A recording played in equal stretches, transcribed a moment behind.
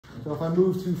So if I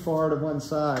move too far to one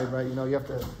side, right, you know, you have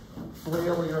to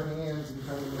flail your hands and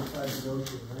try to get side to go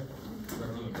to, right?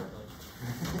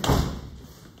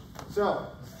 So,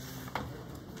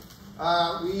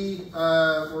 we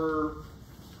were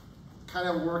kind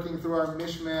of working through our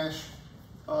mishmash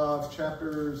of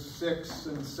chapters 6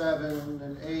 and 7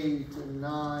 and 8 and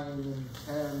 9 and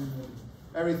 10 and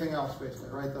everything else, basically,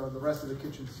 right? The rest of the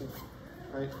kitchen sink,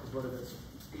 right, is what it is.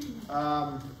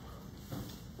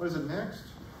 What is it next?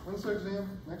 When's the exam?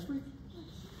 Next week?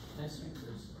 Next week,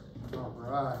 Thursday. All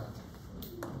right.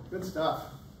 Good stuff.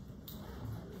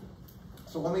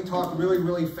 So let me talk really,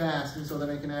 really fast, and so that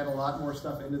I can add a lot more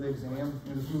stuff into the exam.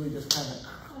 And it's really just kind of,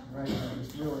 right,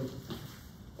 just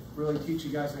really teach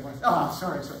you guys,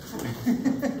 sorry.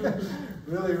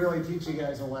 really teach you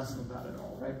guys a lesson about it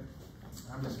all, right?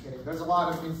 I'm just kidding. There's a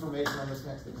lot of information on this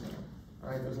next exam,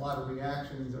 right? There's a lot of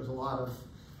reactions, there's a lot of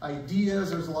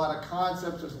ideas, there's a lot of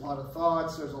concepts, there's a lot of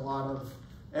thoughts, there's a lot of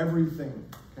everything,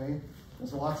 okay?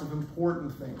 There's lots of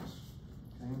important things,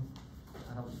 okay?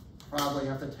 I don't probably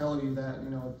have to tell you that,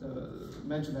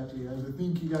 mention that to you guys. I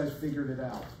think you guys figured it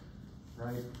out,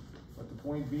 right? But the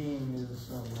point being is,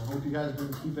 I hope you guys have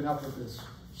been keeping up with this,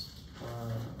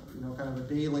 kind of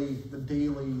the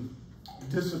daily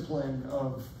discipline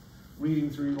of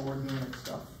reading through your organic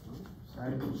stuff,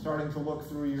 right? Starting to look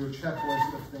through your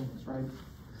checklist of things, right?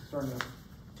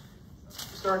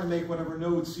 Starting to make whatever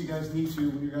notes you guys need to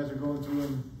when you guys are going through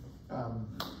and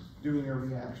doing your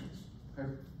reactions, okay?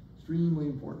 Extremely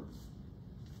important.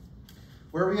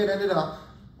 Where we had ended up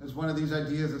is one of these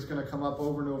ideas that's going to come up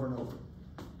over and over and over.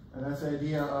 And that's the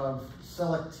idea of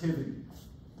selectivity,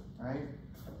 right?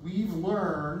 We've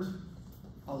learned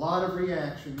a lot of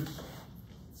reactions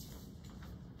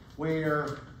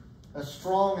where a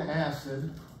strong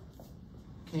acid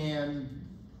can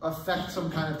affect some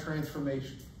kind of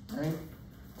transformation, right?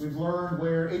 We've learned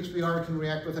where HBr can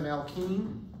react with an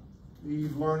alkene.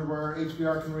 We've learned where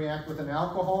HBr can react with an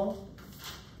alcohol.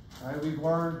 Right? We've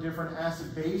learned different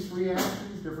acid-base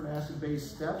reactions, different acid-base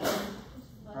steps,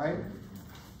 right?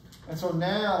 And so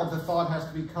now the thought has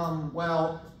to become,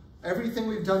 well, everything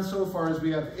we've done so far is we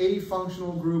have a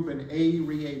functional group and a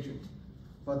reagent.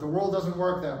 But the world doesn't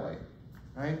work that way,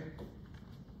 right?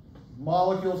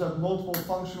 Molecules have multiple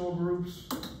functional groups.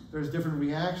 There's different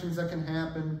reactions that can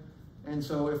happen. And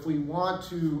so if we want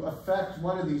to affect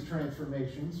one of these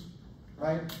transformations,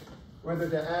 right, whether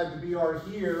to add the Br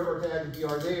here or to add the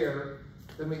Br there,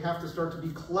 then we have to start to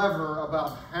be clever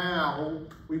about how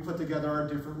we put together our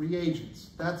different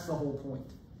reagents. That's the whole point.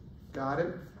 Got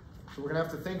it? So we're going to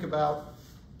have to think about,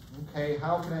 okay,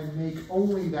 how can I make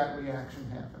only that reaction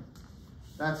happen?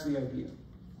 That's the idea.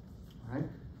 All right?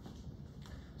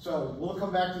 So we'll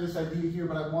come back to this idea here,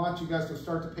 but I want you guys to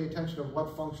start to pay attention to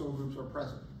what functional groups are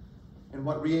present and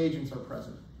what reagents are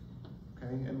present.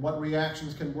 Okay, and what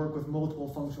reactions can work with multiple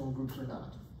functional groups or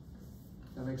not.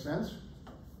 That make sense?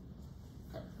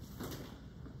 Okay.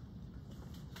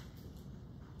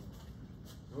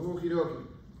 Okie dokie.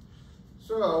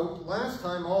 So last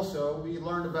time also we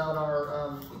learned about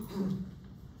our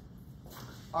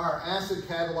our acid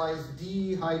catalyzed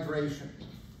dehydration.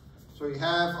 So we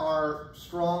have our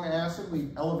strong acid. We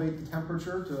elevate the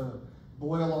temperature to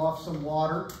boil off some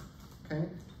water. Okay.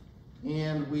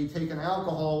 And we take an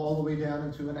alcohol all the way down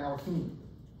into an alkene.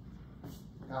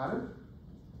 Got it?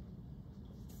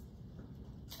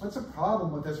 What's the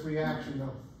problem with this reaction,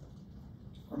 though?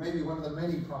 Or maybe one of the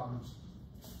many problems.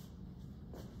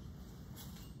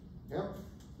 Yep?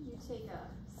 You take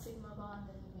a sigma bond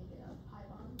and you make it a pi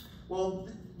bond? Well,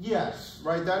 yes,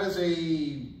 right? That is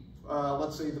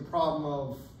let's say, the problem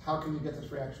of how can you get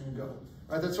this reaction to go.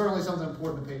 Right? That's certainly something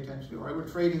important to pay attention to, right? We're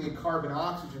trading a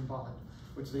carbon-oxygen bond,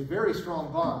 which is a very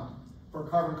strong bond, for a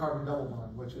carbon-carbon double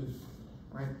bond, which is,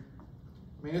 right?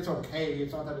 I mean, it's okay.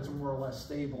 It's not that it's more or less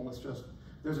stable. It's just,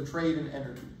 there's a trade in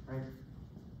energy, right?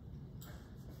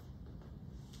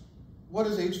 What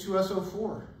is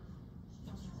H2SO4?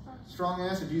 Strong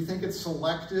acid. Do you think it's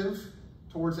selective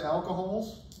towards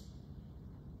alcohols?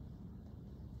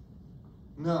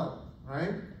 No,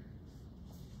 right?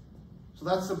 So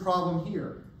that's the problem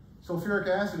here. Sulfuric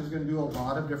acid is going to do a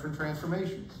lot of different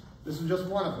transformations. This is just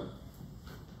one of them.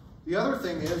 The other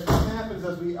thing is, what happens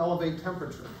as we elevate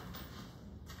temperature?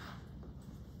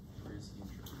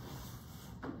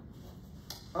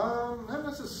 Not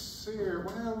necessarily.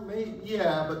 Well, maybe,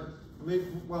 yeah, but maybe,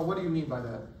 well, what do you mean by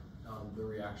that? The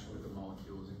reaction with the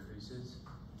molecules increases.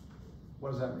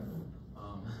 What does that mean?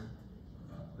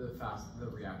 The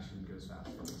reaction goes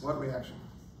faster. What reaction?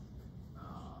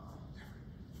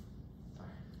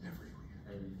 Every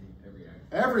reaction.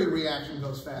 Every reaction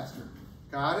goes faster.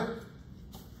 Got it?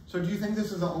 So do you think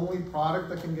this is the only product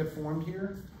that can get formed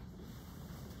here?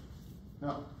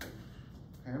 No.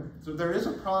 Okay. So there is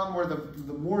a problem where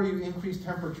the more you increase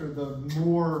temperature, the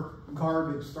more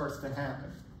garbage starts to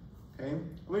happen. Okay?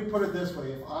 Let me put it this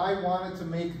way. If I wanted to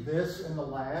make this in the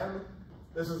lab,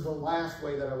 this is the last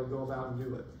way that I would go about and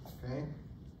do it. Okay?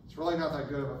 It's really not that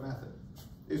good of a method.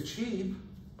 It's cheap,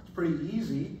 it's pretty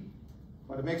easy,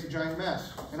 but it makes a giant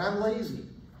mess. And I'm lazy.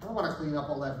 I don't want to clean up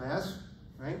all that mess,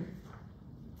 right?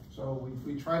 So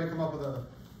we try to come up with a,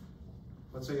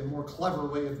 let's say, a more clever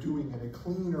way of doing it, a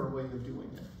cleaner way of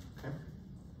doing it, okay?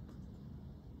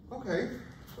 Okay,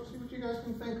 so let's see what you guys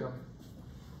can think of.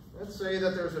 Let's say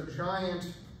that there's a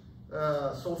giant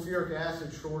sulfuric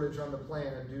acid shortage on the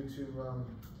planet due to,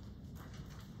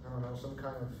 I don't know, some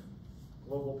kind of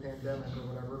global pandemic or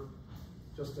whatever,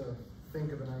 just to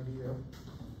think of an idea.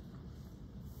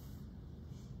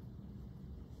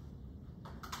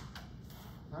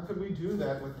 How could we do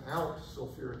that without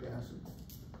sulfuric acid?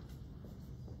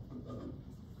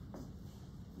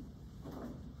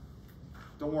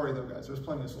 Don't worry though, guys, there's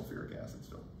plenty of sulfuric acid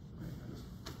still. I just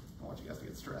don't want you guys to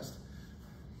get stressed.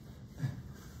 Do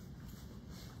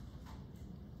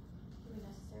we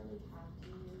necessarily have to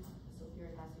use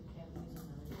sulfuric acid? Can't we use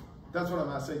another compound? That's what I'm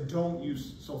not saying. Don't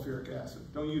use sulfuric acid.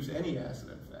 Don't use any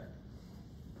acid, in fact.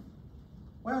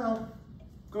 Well,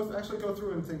 actually go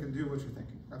through and think and do what you're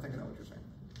thinking. I think I know what you're saying.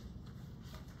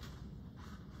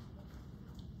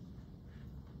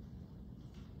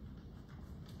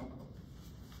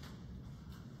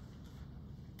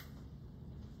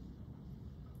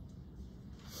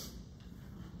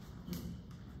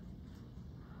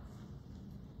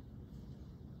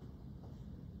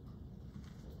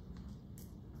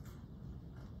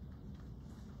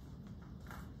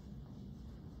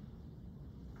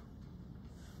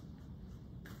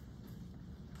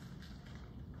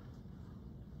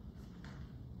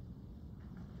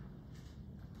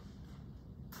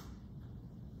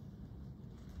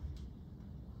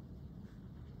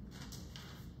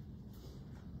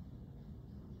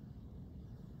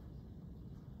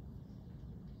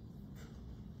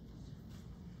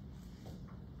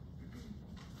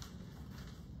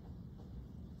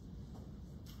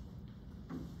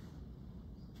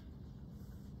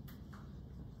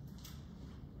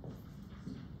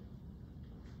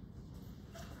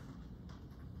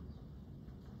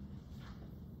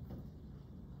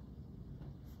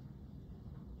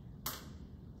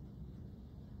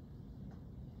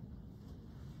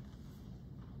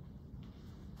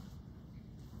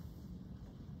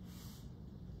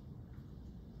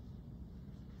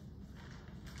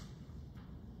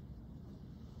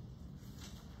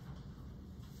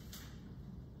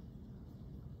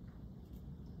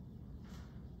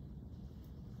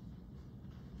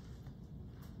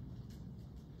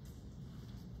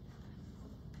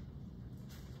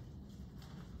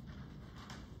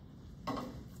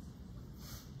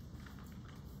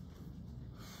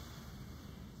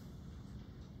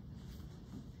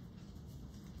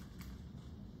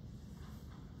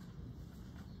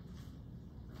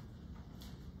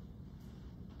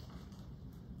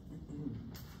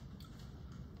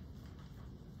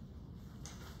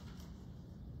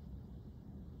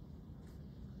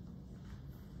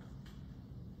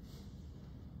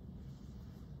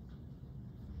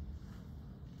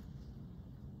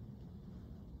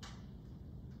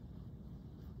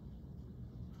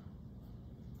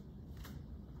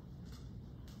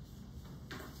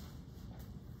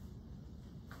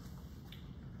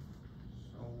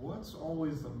 What's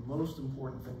always the most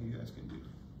important thing you guys can do?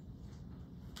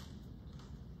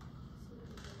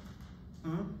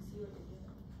 Hmm? See what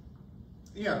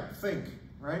they're doing. Yeah, think,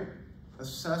 right?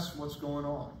 Assess what's going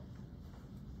on.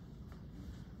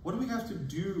 What do we have to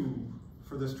do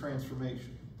for this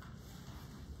transformation?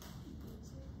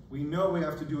 We know we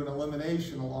have to do an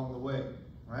elimination along the way,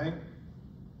 right?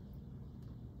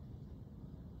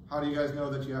 How do you guys know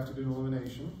that you have to do an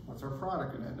elimination? What's our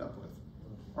product going to end up with?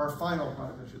 Our final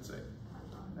product, I should say.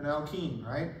 An alkene,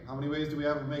 right? How many ways do we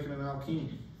have of making an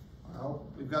alkene? Well,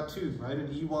 we've got two, right? An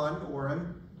E1 or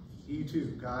an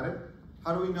E2. Got it?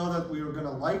 How do we know that we are going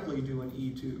to likely do an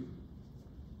E2?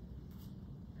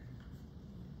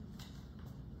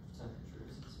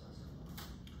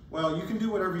 Well, you can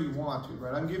do whatever you want to,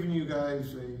 right? I'm giving you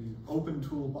guys an open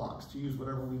toolbox to use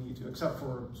whatever we need to, except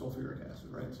for sulfuric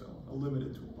acid, right? So a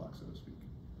limited toolbox, so to speak.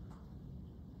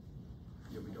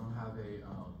 Yeah, we don't have a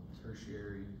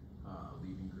tertiary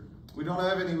leaving group. We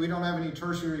don't have any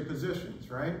tertiary positions,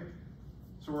 right?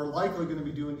 So we're likely going to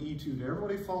be doing E2. Did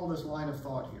everybody follow this line of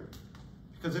thought here?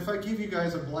 Because if I give you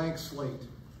guys a blank slate,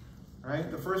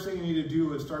 right, the first thing you need to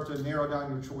do is start to narrow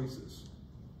down your choices.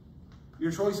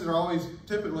 your choices are always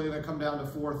typically going to come down to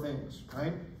 4 things,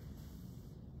 right?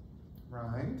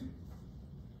 Right.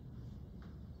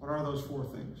 What are those 4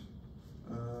 things?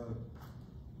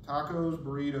 Tacos,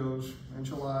 burritos,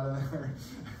 enchilada, or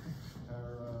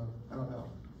I don't know.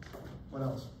 What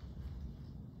else?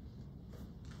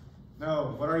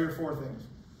 No, what are your 4 things?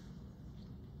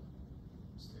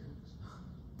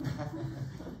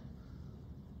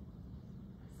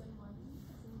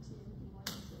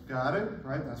 Got it,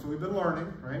 right? That's what we've been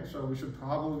learning, right? So we should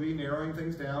probably be narrowing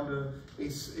things down to a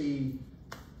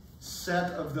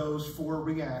set of those 4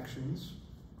 reactions,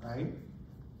 right?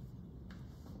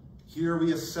 Here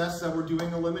we assess that we're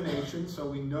doing elimination, so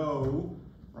we know,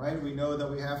 right? We know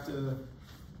that we have to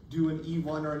do an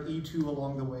E1 or an E2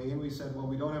 along the way, and we said, well,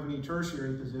 we don't have any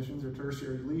tertiary positions or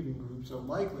tertiary leaving groups, so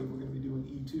likely we're going to be doing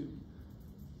E2.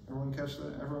 Everyone catch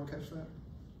that? Everyone catch that?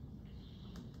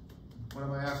 What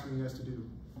am I asking you guys to do?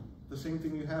 The same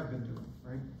thing you have been doing,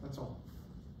 right? That's all.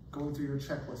 Going through your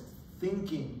checklist,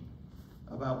 thinking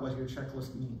about what your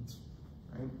checklist means,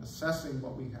 right? Assessing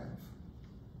what we have.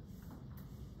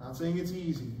 Not saying it's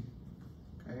easy,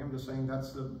 okay? I'm just saying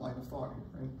that's the line of thought here,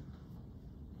 right?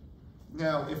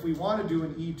 Now, if we want to do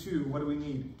an E2, what do we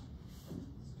need?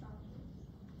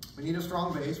 We need a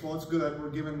strong base. Well, it's good.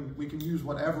 We can use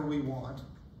whatever we want,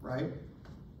 right?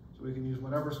 So we can use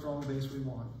whatever strong base we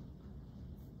want.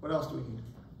 What else do we need?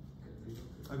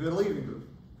 A good leaving group.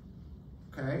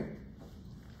 Okay.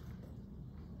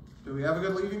 Do we have a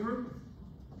good leaving group?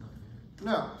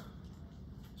 No.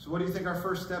 So what do you think our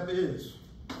first step is?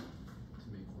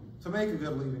 To make a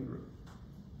good leaving group.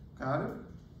 Got it?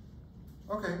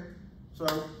 Okay. So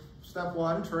step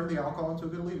 1, turn the alcohol into a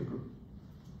good leaving group.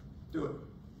 Do it.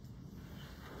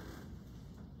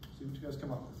 See what you guys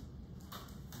come up with.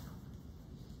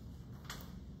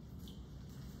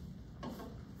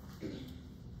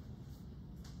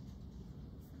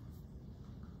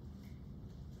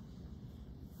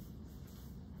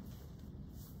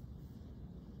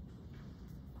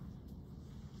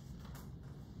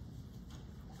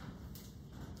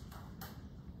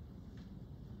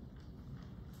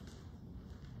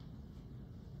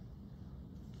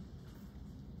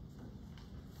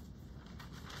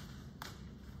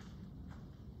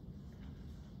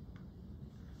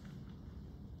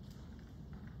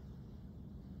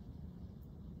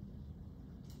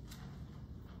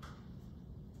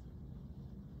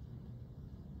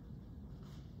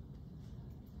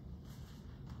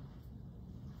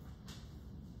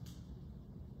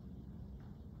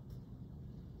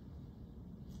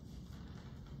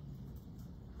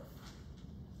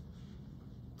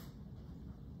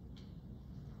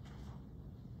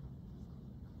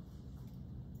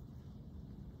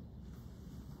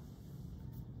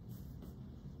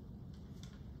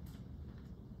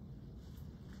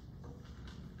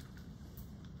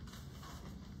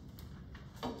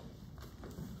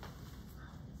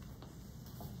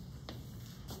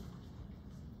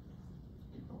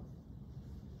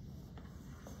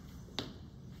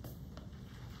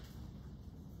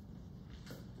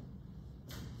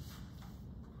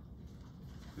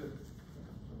 Good.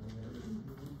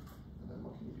 And then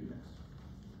what can you do next?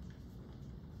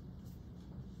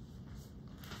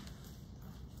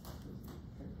 Okay.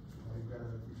 Now you've got to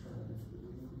return that into the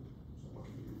leaving group. So what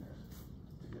can you do next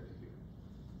to get to here?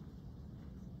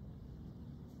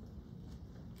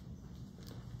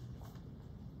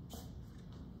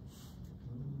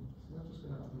 It's not just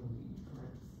going to up and leave,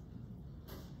 right?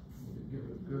 You need to give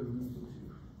it a good reason to.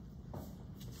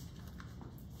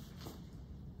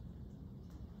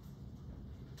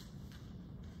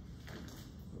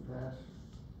 That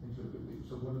into a good lead.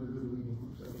 So what are the good leading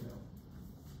groups that we know?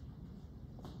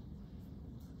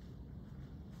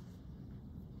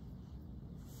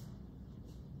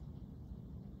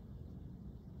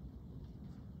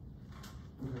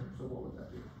 Okay, so what would that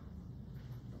be?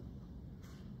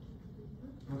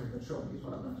 Okay, but show me is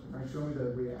what I'm asking, right? Show me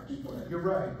the reaction. You're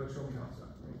right, but show me how it's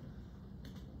done, right?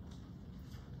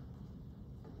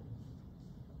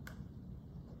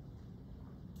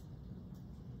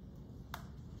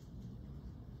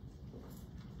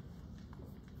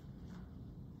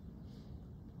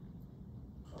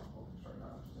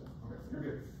 You're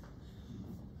good.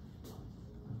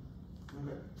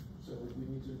 Okay, so we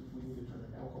need to turn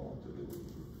an alcohol into the leaving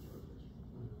group is what it is.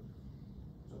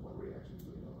 So what reactions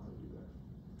do we know how to do that?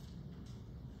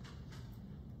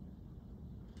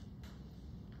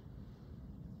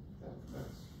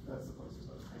 That's the place to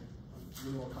start. We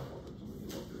know a couple of them, so we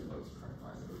need to look through those, try and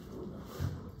find those to remember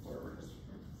or whatever it is.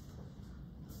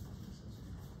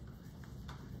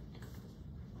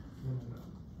 No.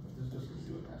 This is just going to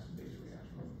do an acid base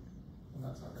reaction. And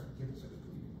that's not going to give us a good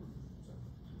leaving group. So.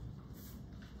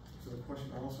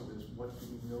 question also is, what do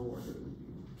we know are the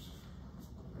leading groups?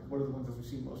 Like, what are the ones that we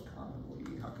see most commonly?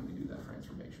 How can we do that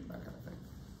transformation, that kind of thing?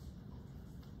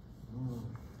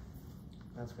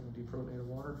 That's going to deprotonate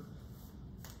water?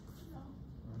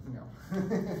 No.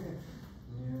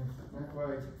 Yeah, not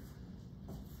quite.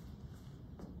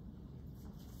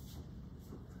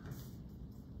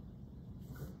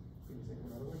 Okay. Can you think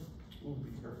of another one? Ooh,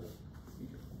 be careful. Be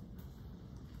careful.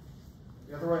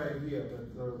 You have the right idea,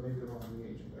 but maybe the wrong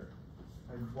reagent there.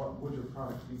 And what would your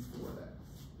product be for that?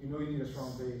 You know you need a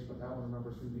strong base, but that one,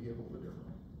 remember, is going to behave a little bit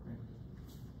differently. Right?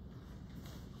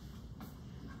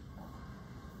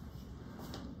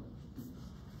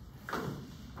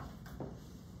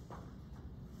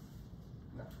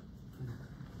 No.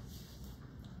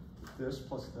 This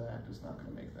plus that is not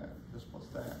going to make that. This plus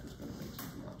that is going to make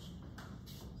something else.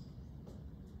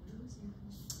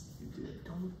 You did.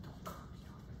 Don't copy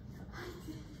off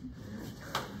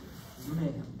of me.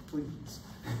 Ma'am, please.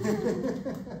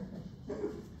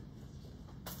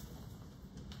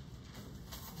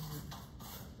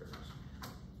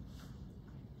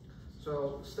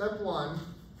 So step one,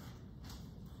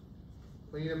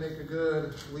 we need to make a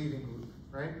good leading group,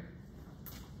 right?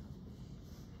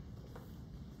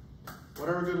 What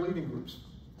are good leading groups?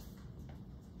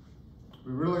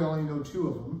 We really only know 2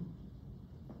 of them.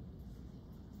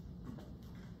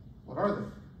 What are they?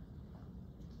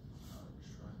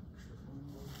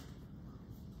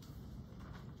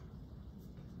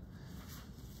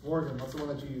 Morgan, what's the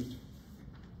one that you used?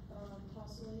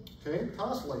 Tosylate. Okay,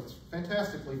 tosylates.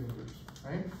 Fantastic leading groups,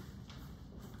 right?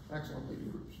 Excellent leading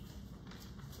groups.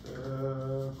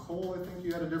 Cole, I think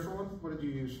you had a different one. What did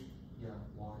you use? Yeah,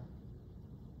 water.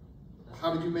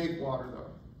 How did you make water,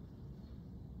 though?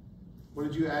 What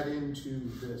did you add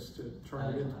into this to turn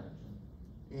it into? Hydrogen.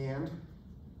 And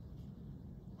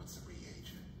what's the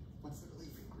reagent? What's the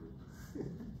leading group?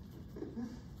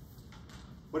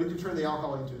 What did you turn the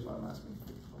alcohol into is what I'm asking.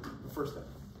 The first step.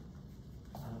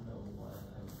 I don't know what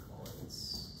I would call it. It's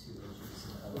 2 H's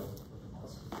and O with a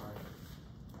positive part.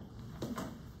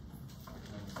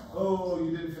 Oh,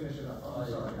 you didn't finish it up. I'm Oh,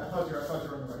 sorry. yeah. I thought you were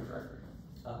on the right track.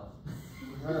 Oh.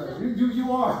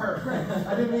 You are.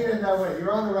 I didn't mean it that way.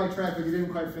 You're on the right track, but you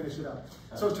didn't quite finish it up.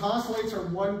 So tosylates are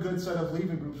one good set of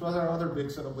leading groups. What are our other big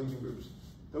set of leading groups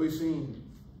that we've seen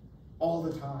all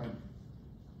the time?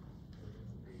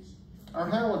 Our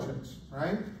halogens,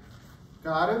 right?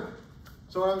 Got it?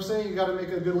 So what I'm saying, you got to make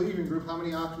a good leading group. How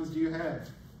many options do you have?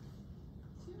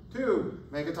 2.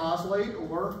 Make a tosylate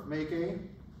or make a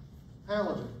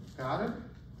halogen. Got it?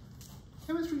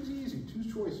 Chemistry is easy. 2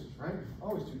 choices, right?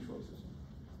 Always 2 choices.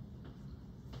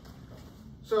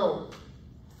 So,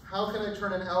 how can I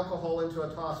turn an alcohol into a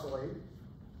tosylate?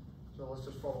 So let's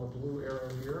just follow a blue arrow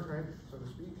here, right, so to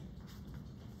speak.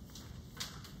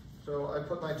 So I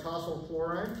put my tosyl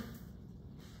chloride.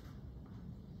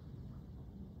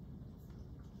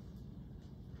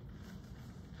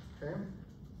 Okay,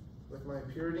 with my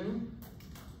pyridine.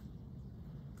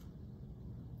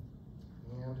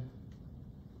 And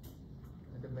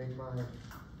I could make my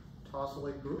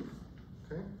tosylate group,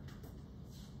 okay?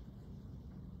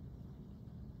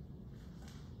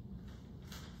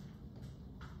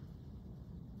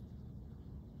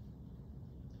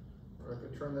 Or I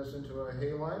could turn this into a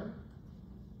halide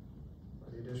by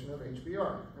the addition of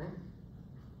HBr, right?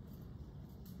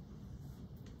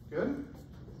 Good?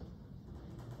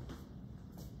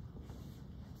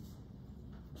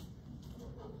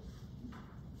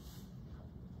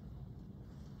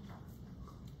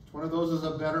 One of those is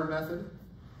a better method.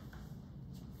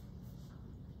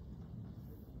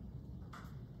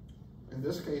 In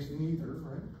this case, neither,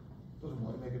 right? Doesn't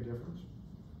really make a difference.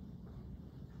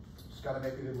 Just got to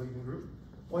make a good leading group.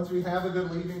 Once we have a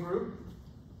good leading group,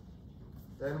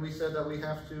 then we said that we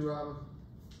have to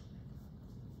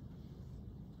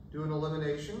do an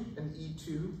elimination, an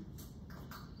E2.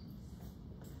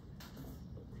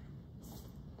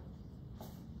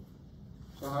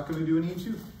 So how can we do an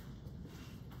E2?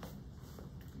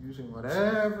 Using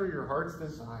whatever your heart's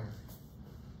desire.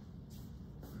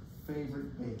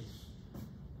 Favorite base.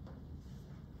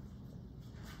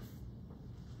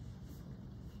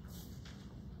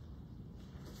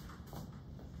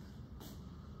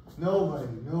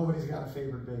 Nobody's got a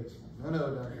favorite base. No,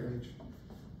 Dr. H.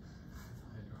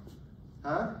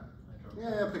 Huh?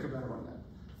 Yeah, pick a better one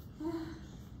then.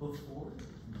 Before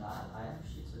that, I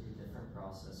actually took a different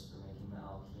process for making the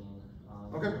alkene.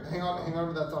 Okay, hang on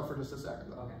to that thought for just a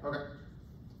second. Though. Okay.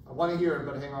 I want to hear it,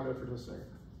 but hang on to it for just a second.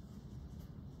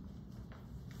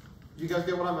 Do you guys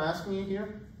get what I'm asking you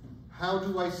here? How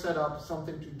do I set up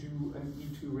something to do an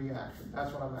E2 reaction?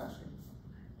 That's what I'm asking.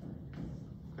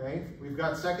 Okay, we've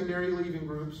got secondary leaving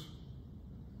groups.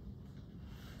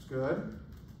 That's good.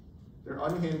 They're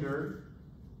unhindered.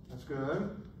 That's good.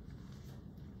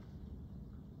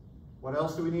 What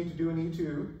else do we need to do in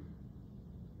E2?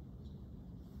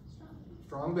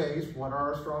 Strong base. What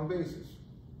are our strong bases?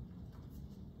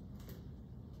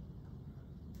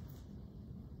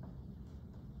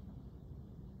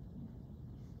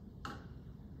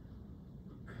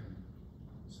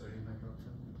 Sodium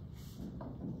hydroxide.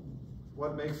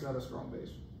 What makes that a strong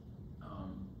base?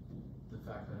 The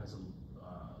fact that it has a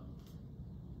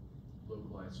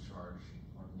localized charge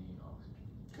on the oxygen.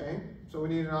 Okay, so we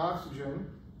need an oxygen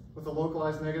with a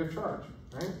localized negative charge,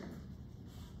 right?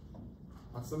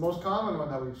 That's the most common one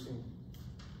that we've seen.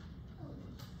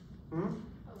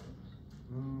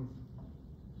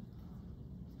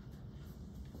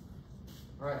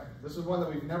 All right, this is one that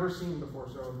we've never seen before,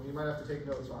 so you might have to take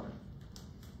notes on it.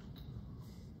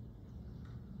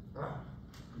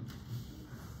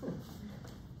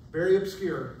 Very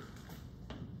obscure.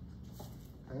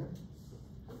 Okay.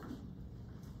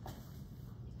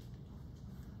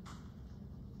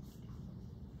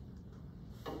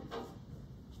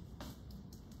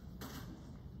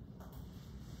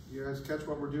 You guys catch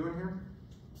what we're doing here?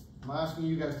 I'm asking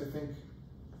you guys to think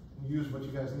and use what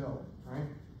you guys know, right?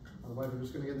 Otherwise, we're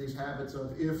just going to get these habits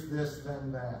of if this,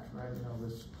 then that, right? You know,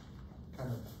 this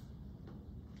kind of,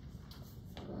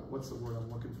 what's the word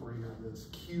I'm looking for here? This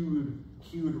cued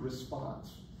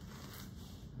response.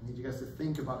 I need you guys to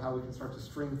think about how we can start to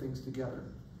string things together.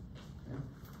 Okay?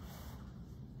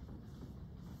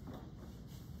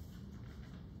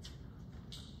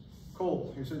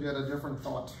 Cole, you said you had a different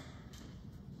thought.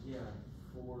 Yeah,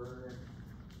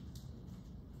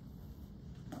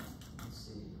 let's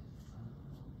see,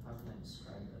 how can I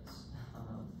describe this?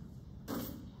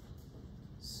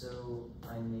 So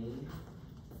I made,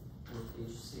 with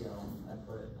HCl, I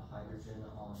put a hydrogen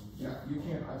on. Yeah, you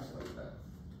can't isolate that.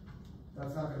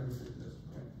 That's not going to exist,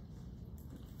 right?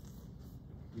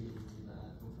 We didn't do that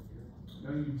over here.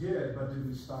 No, you did, but did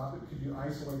we stop it? Could you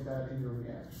isolate that in your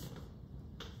reaction?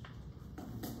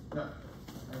 No.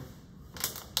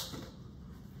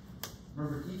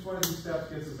 Remember, each one of these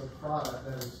steps gets us a product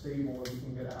that is stable and we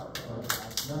can get out.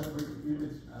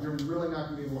 You're really not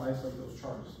going to be able to isolate those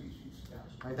charged species.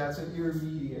 Right? That's an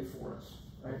intermediate for us.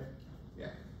 Right?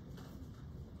 Yeah.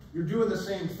 You're doing the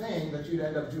same thing that you'd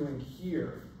end up doing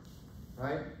here.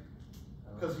 Right?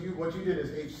 Because what you did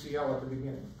is HCl at the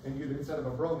beginning. And you'd, instead of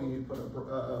a bromine, you'd put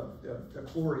a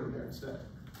chlorine there instead.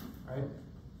 Right?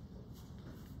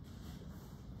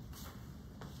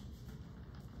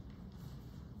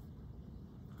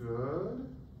 Good.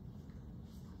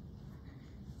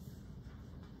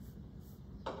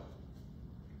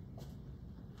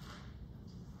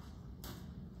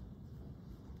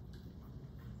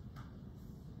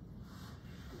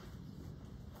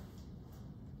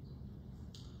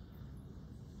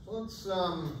 Let's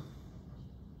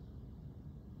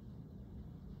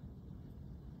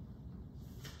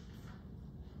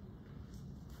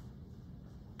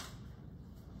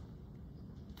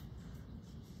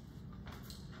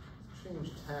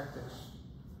change tactics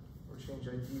or change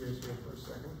ideas here for a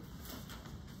second.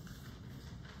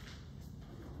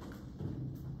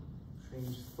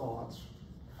 Change thoughts.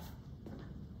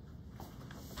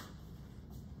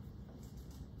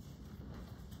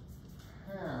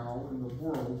 How in the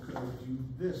world could I do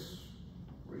this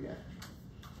reaction?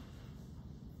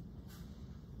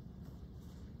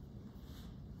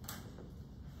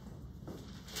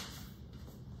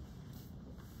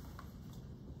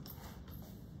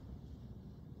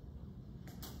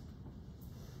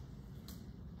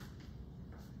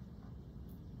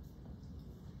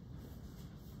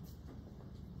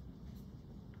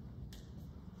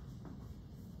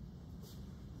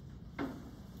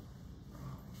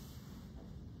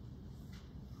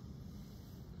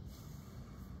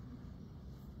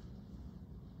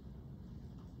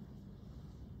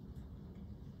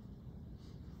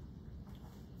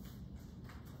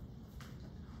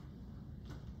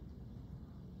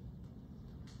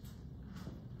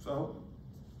 So,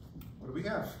 what do we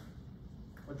have?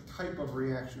 What type of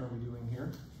reaction are we doing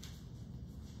here?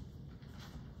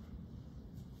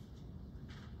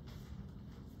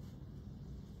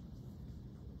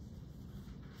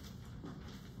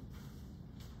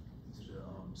 Is it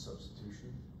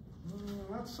substitution?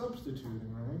 Not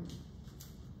substituting, right?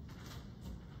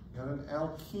 You got an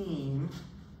alkene,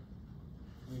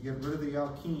 and you get rid of the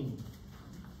alkene.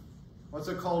 What's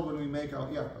it called when we make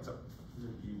yeah, what's up?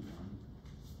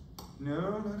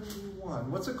 No, not an E1.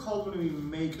 What's it called when we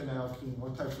make an alkene?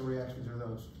 What types of reactions are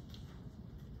those?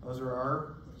 Those are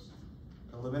our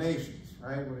eliminations,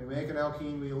 right? When we make an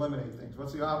alkene, we eliminate things.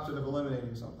 What's the opposite of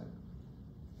eliminating something?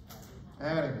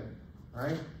 Adding it,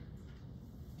 right?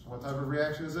 So what type of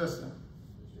reaction is this then?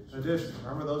 Addition.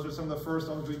 Remember, those are some of the first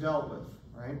ones we dealt with,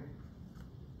 right?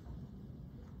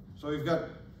 So we've got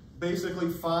basically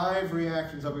 5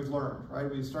 reactions that we've learned, right?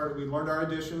 We learned our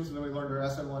additions, and then we learned our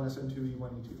SN1, SN2, E1,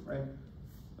 E2, right?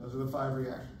 Those are the 5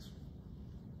 reactions.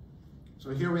 So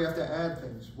here we have to add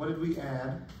things. What did we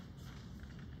add?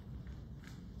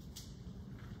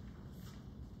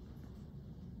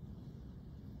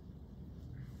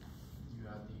 You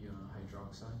add the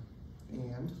hydroxide,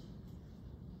 And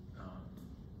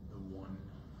the 1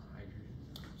 hydrogen.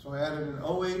 so I added an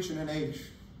OH and an H.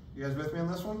 You guys with me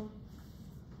on this one?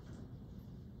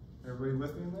 Everybody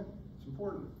with me in that? It's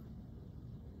important.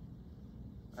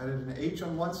 I added an H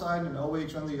on one side and an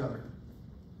OH on the other.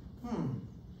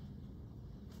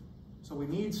 So we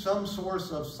need some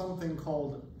source of something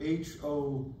called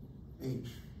HOH.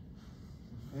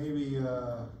 Maybe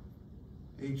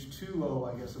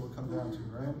H2O, I guess it would come down to,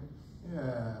 right?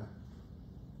 Yeah.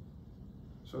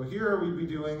 So here we'd be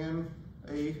doing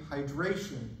a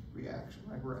hydration reaction,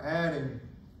 like we're adding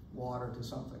water to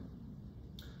something.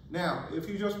 Now, if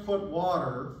you just put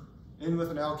water in with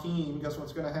an alkene, guess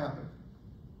what's going to happen?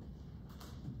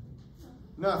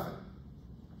 Nothing,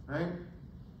 right?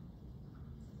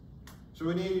 So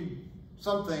we need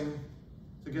something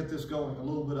to get this going, a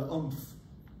little bit of oomph.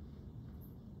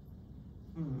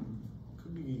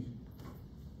 Could we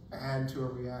add to a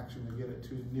reaction to get it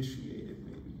to initiate it,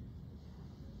 maybe?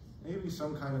 Maybe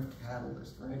some kind of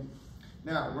catalyst, right?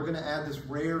 Now, we're going to add this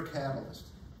rare catalyst.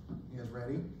 You guys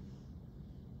ready?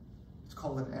 It's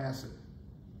called an acid.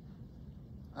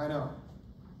 I know.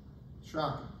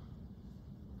 Shocking.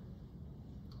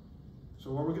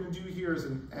 So what we're going to do here is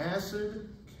an acid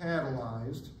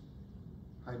catalyzed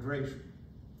hydration.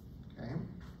 Okay?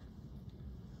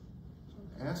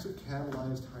 So acid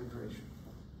catalyzed hydration.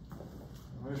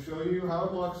 I'm going to show you how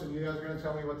it looks, and you guys are going to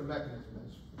tell me what the mechanism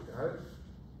is. Got it?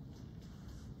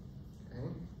 Okay.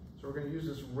 So we're going to use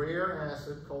this rare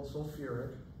acid called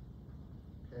sulfuric.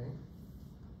 Okay.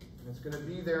 And it's going to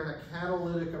be there in a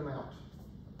catalytic amount.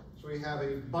 So we have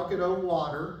a bucket of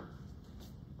water.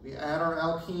 We add our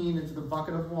alkene into the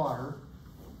bucket of water.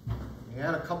 We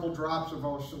add a couple drops of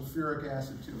our sulfuric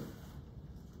acid to it.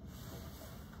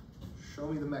 Show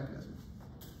me the mechanism.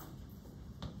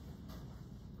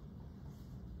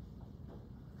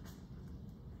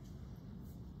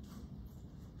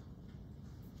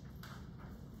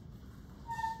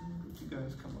 See what you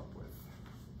guys come up with.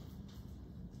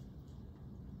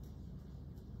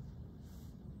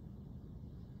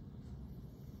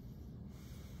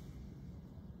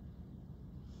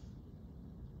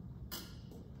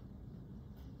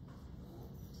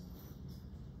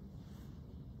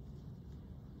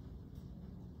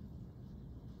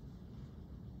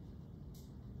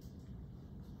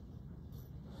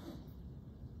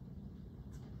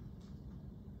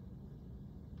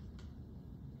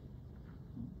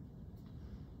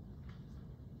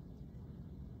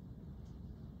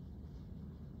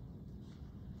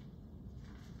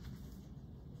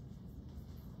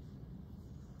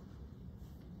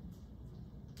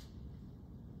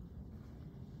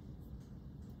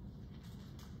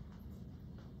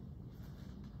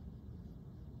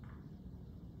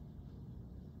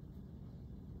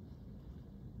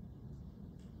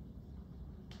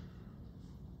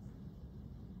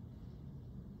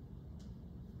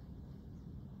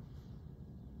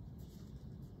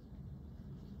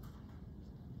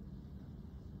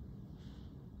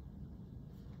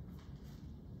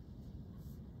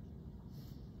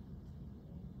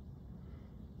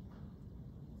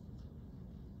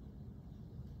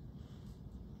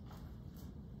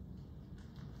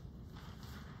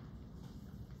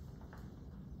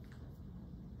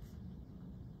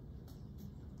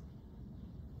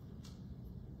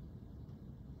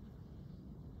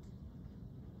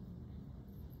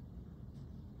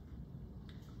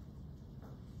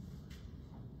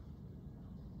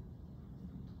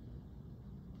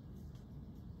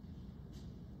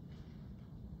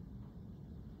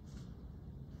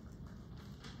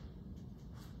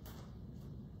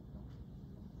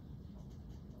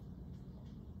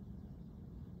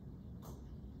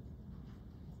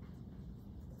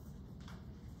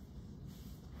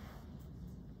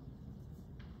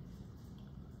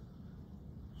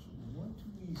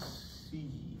 See,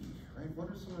 right? What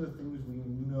are some of the things we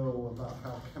know about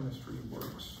how chemistry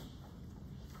works?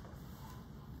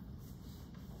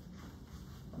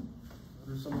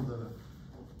 What are some of the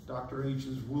Dr.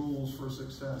 H's rules for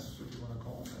success, if you want to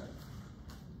call them that?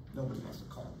 Nobody wants to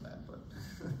call them that, but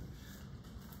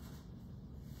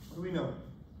what do we know?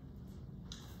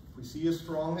 If we see a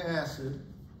strong acid,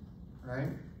 right,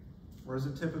 where is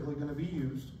it typically going to be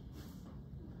used?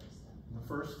 In the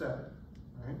first step,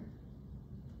 right?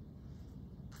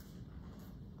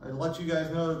 I let you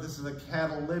guys know that this is a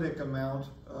catalytic amount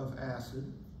of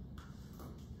acid,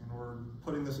 and we're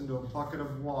putting this into a bucket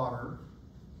of water.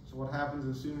 So what happens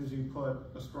as soon as you put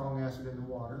a strong acid into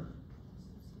water?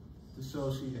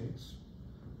 Dissociates.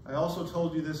 I also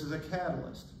told you this is a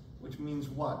catalyst, which means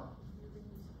what?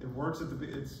 It works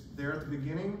it's there at the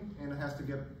beginning and it has to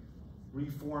get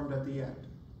reformed at the end.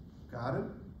 Got it?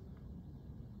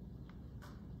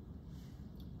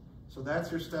 So that's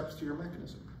your steps to your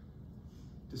mechanism.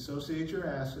 Dissociate your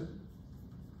acid,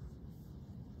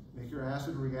 make your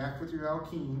acid react with your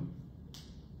alkene,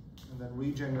 and then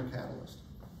regen your catalyst.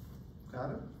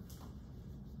 Got it?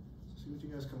 See what you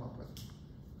guys come up with.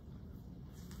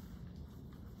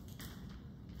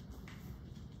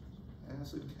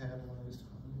 Acid catalyzed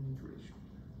hydration.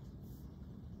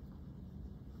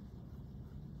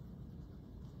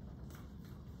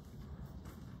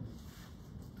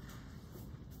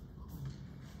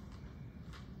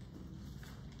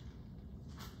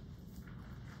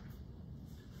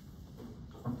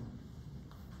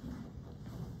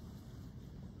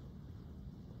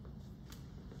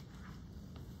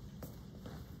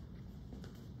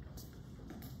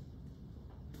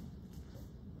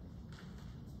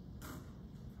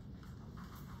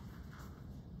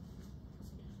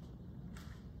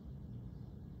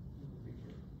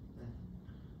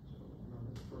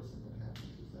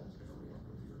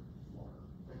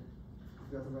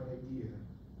 You got the right idea,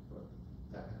 but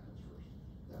that happens first.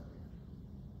 That way.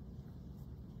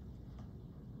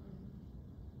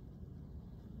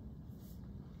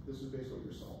 This is basically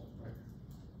your salt, right?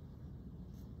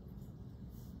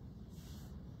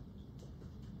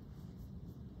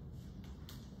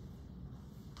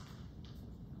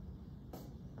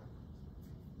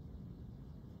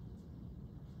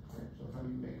 Right, so how do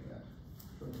you make that?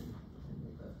 Show me how you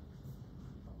make that.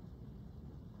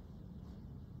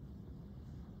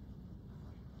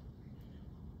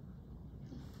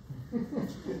 So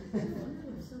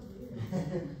weird.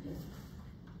 Okay.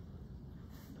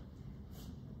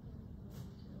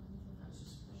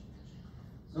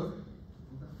 So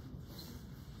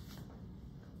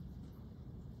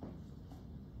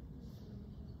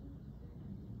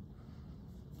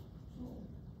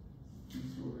these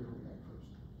two are going to react first.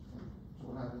 So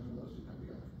what happens when those two come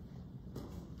together?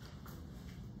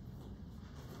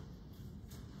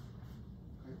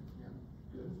 Okay, yeah,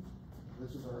 good.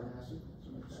 This is our acid, so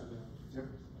make that. Yep.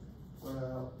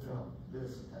 Well, no,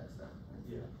 this attacks that. Right?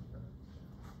 Yeah.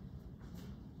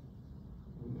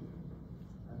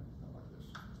 Not like this.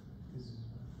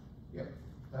 Yep,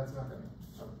 that's not gonna.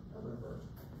 So I'll reverse.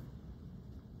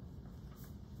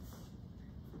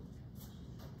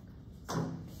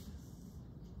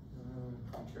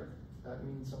 Be careful. That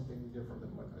means something different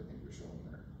than what I think you're showing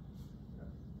there.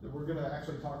 Yeah. We're gonna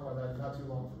actually talk about that not too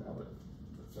long from now, but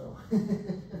so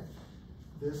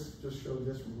this just showed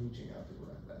this from reaching out to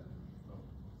grab that.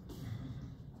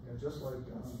 Yeah, just like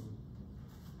yeah, so,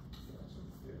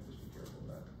 yeah, just be careful of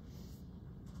that.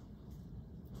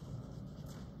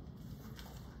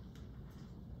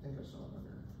 I think I saw it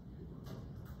under.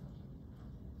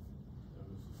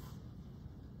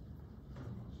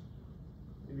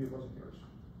 Maybe it wasn't yours.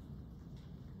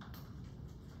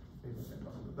 Maybe it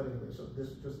wasn't, but anyway, so this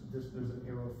there's an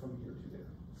arrow from here to there.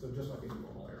 So just like a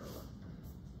normal arrow.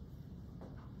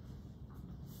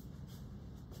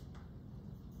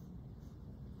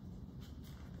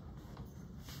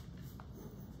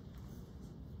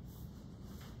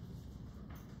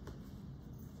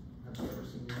 I've never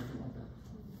seen anything like that.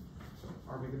 So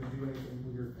are we going to do anything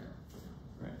weird now?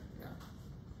 Right. Yeah.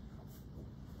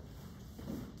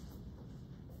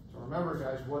 So remember,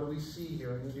 guys, what do we see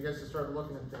here? I need you guys to start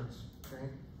looking at things. Okay.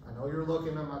 I know you're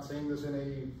looking. I'm not saying this in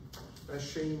a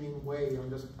shaming way.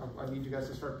 I need you guys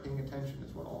to start paying attention.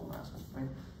 Is what all I'm asking. Right.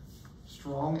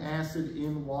 Strong acid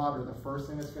in water. The first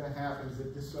thing that's going to happen is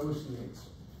it dissociates.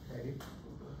 Okay.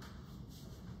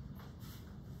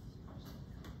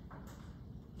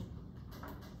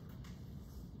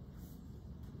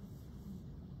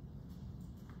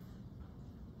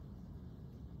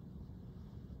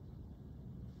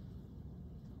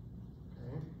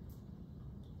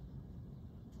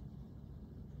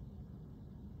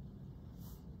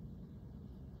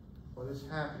 What is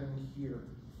happening here?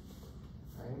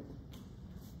 Right?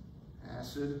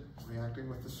 Acid reacting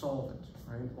with the solvent,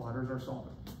 right? Water is our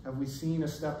solvent. Have we seen a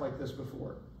step like this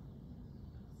before?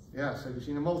 Yes. Have you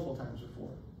seen it multiple times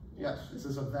before? Yes. This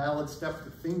is a valid step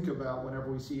to think about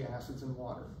whenever we see acids in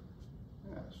water.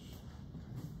 Yes.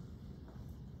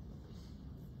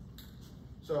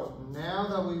 So now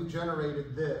that we've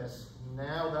generated this,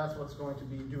 now that's what's going to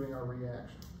be doing our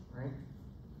reaction, right?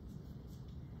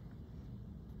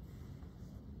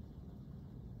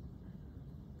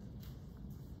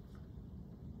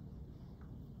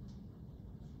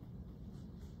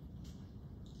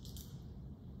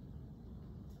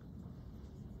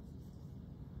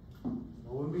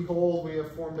 Lo and behold, we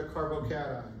have formed a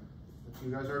carbocation. But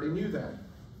you guys already knew that,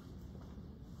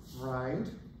 right?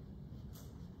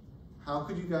 How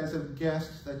could you guys have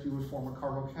guessed that you would form a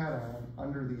carbocation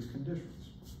under these conditions?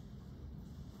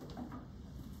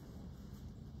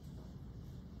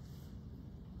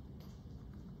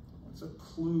 What's a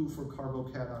clue for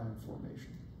carbocation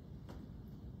formation?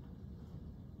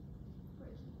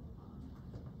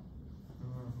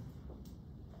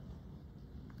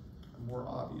 A more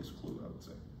obvious clue, I would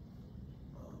say.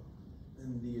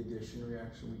 In the addition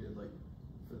reaction we did, like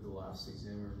for the last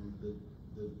exam,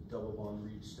 the double bond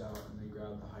reached out and they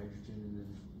grabbed the hydrogen and then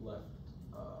left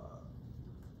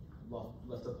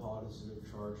a positive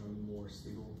charge on the more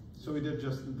stable. So we did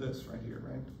just this right here,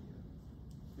 right?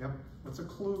 Yep. What's a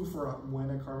clue for when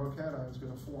a carbocation is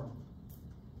going to form?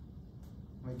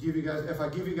 If I give you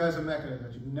guys a mechanism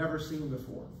that you've never seen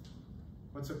before,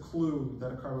 what's a clue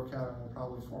that a carbocation will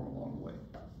probably form along the way?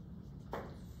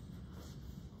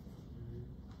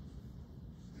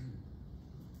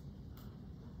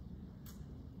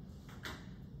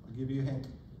 I'll give you a hint.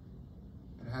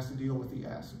 It has to deal with the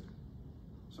acid.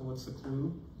 So what's the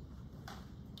clue?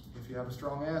 If you have a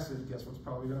strong acid, guess what's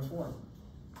probably going to form?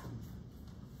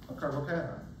 A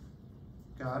carbocation.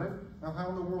 Got it? Now how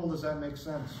in the world does that make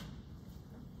sense?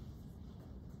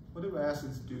 What do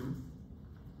acids do?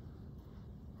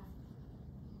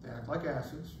 They act like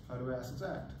acids. How do acids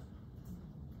act?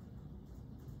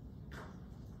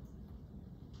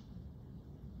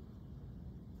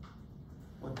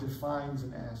 What defines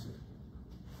an acid?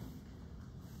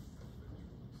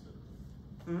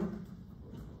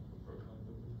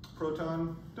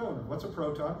 Proton donor. What's a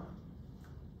proton?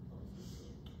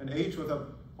 An H with a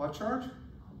what charge?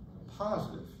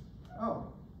 Positive.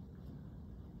 Oh.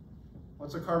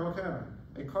 What's a carbocation?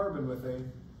 A carbon with a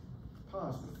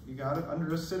positive. You got it? Under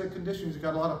acidic conditions, you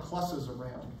got a lot of pluses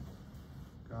around.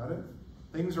 Got it?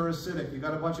 Things are acidic. You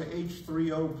got a bunch of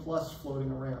H3O plus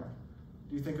floating around.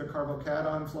 Do you think a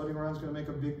carbocation floating around is going to make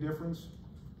a big difference?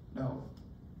 No.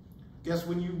 Guess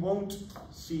when you won't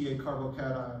see a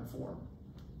carbocation form?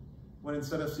 When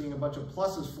instead of seeing a bunch of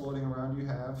pluses floating around, you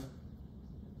have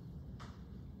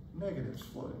negatives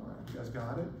floating around. You guys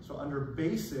got it? So under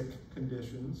basic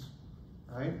conditions,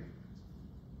 right?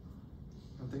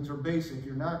 When things are basic,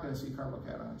 you're not going to see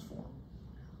carbocations form.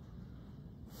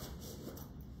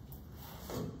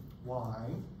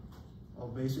 Why? Well,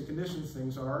 basic conditions,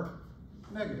 things are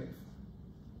negative.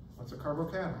 What's a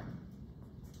carbocation?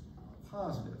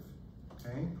 Positive.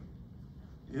 Okay?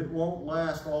 It won't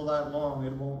last all that long.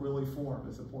 It won't really form,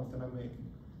 is the point that I'm making.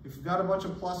 If you've got a bunch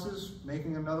of pluses,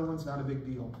 making another one's not a big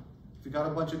deal. If you've got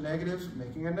a bunch of negatives,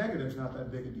 making a negative's not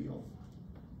that big a deal.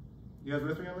 You guys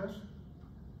with me on this?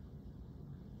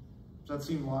 Does that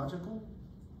seem logical?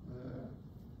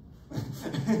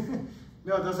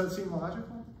 No, does that seem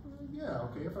logical? Yeah,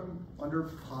 okay, if I'm under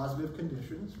positive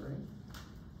conditions, right?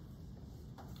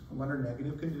 I'm under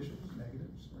negative conditions,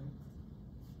 negatives, right?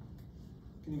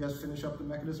 Can you guys finish up the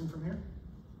mechanism from here?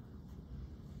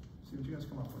 See what you guys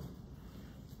come up with.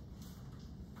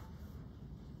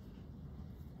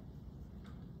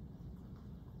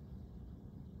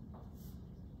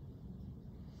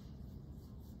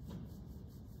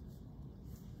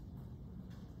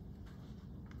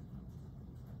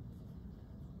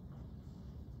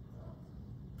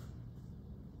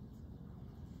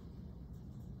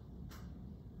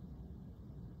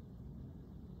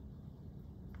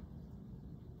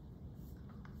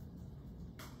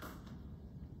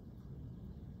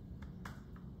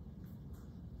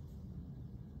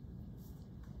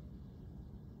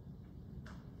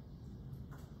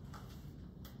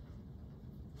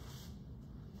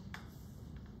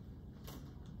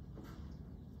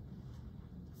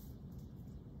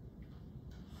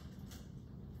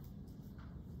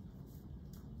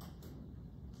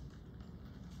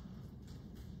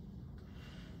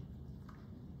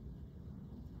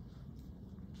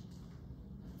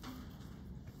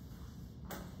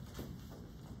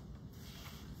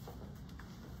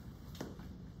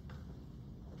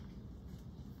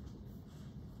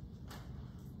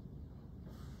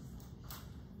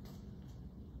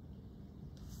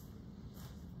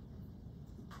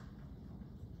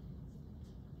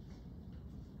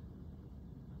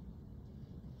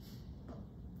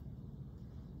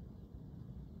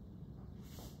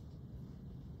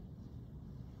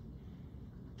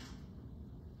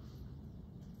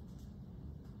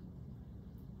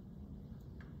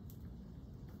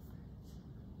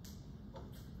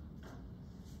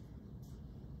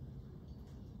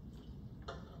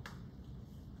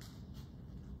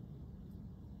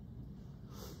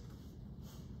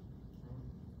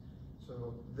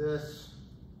 So this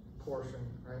portion,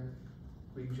 right,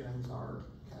 regens our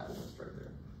catalyst right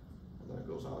there. And then it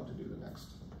goes on to do the next.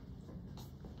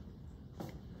 The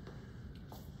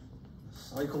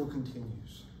cycle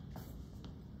continues.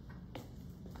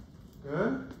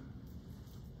 Good?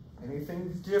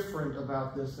 Anything different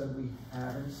about this that we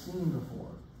haven't seen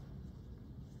before?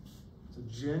 It's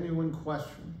a genuine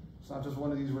question. It's not just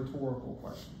one of these rhetorical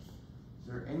questions.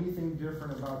 Is there anything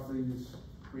different about these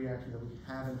reactions that we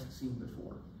haven't seen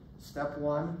before? Step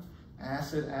one,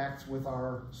 acid acts with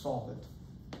our solvent.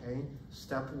 Okay?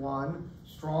 Step one,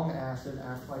 strong acid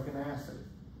acts like an acid.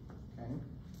 Okay?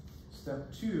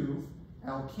 Step two,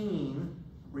 alkene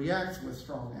reacts with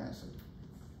strong acid.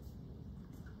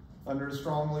 Under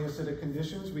strongly acidic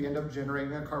conditions, we end up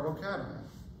generating a carbocation.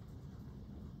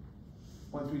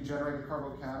 Once we generate a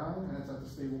carbocation and it's at the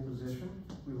stable position,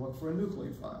 we look for a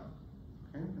nucleophile.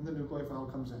 Okay? And the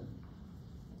nucleophile comes in.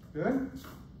 Good?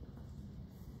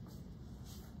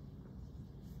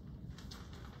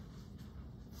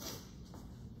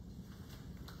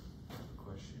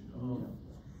 Question.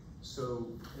 So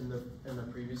in the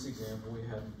previous example, we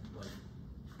had like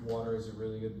water is a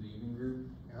really good leaving group.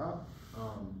 Yeah.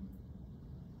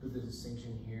 But the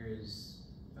distinction here is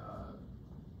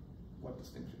What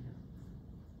distinction here?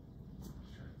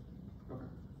 Sure. Okay.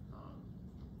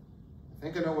 I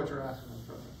think I know what you're asking. I'm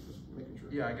trying to just making sure.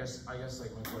 Yeah, I guess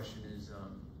like my question is,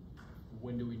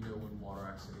 when do we know when water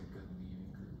acts like a good leaving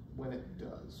group? When it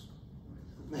does.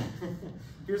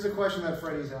 Here's a question that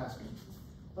Freddie's asking.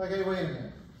 Like, hey, wait a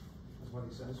minute. That's what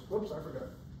he says. Whoops, I forgot.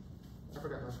 I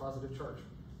forgot my positive charge.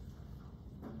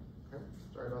 Okay,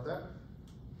 sorry about that.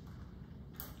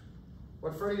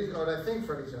 What I think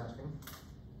Freddie's asking,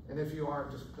 and if you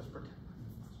aren't, just pretend.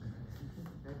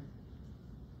 Okay.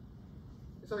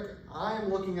 It's like, I'm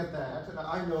looking at that, and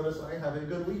I notice I have a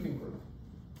good leaving group.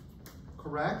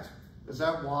 Correct? Is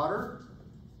that water?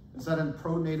 Is that a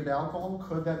protonated alcohol?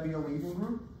 Could that be a leaving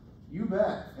group? You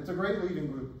bet. It's a great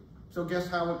leaving group. So guess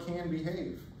how it can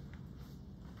behave?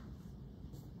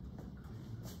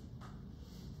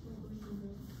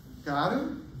 Got it?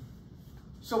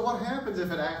 So what happens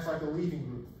if it acts like a leaving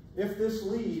group? If this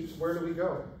leaves, where do we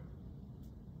go?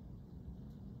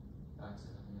 Back to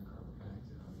having a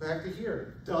carbocation. Back to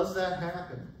here. Does that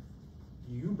happen?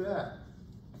 You bet.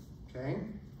 Okay?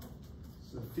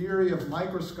 It's the theory of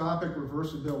microscopic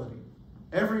reversibility.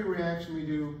 Every reaction we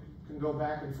do can go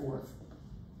back and forth.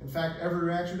 In fact, every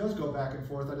reaction does go back and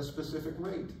forth at a specific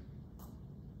rate.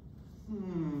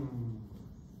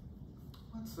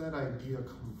 What's that idea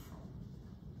come from?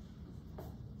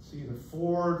 See, the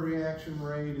forward reaction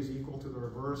rate is equal to the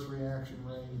reverse reaction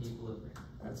rate. Equilibrium.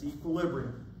 That's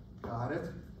equilibrium. Got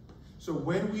it? So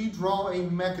when we draw a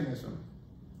mechanism,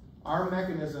 our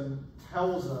mechanism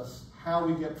tells us how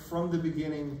we get from the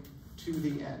beginning to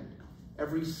the end.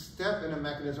 Every step in a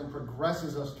mechanism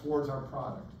progresses us towards our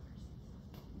product.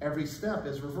 Every step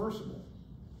is reversible.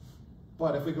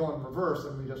 But if we go in reverse,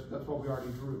 then that's what we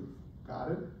already drew.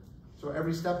 Got it? So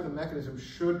every step in a mechanism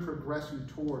should progress you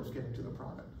towards getting to the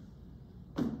product.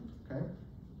 Okay?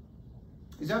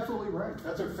 He's absolutely right.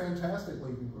 That's a fantastic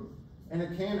leaving group. And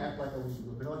it can act like a leaving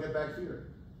group. And I'll get back here.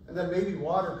 And then maybe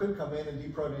water could come in and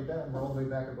deprotonate that and we're all the way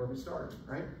back at where we started,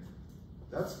 right?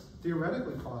 That's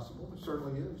theoretically possible. It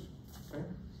certainly is. Okay?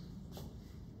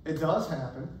 It does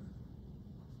happen,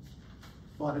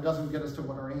 but it doesn't get us to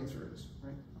what our answer is,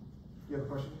 right? You have a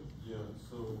question? Yeah,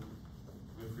 so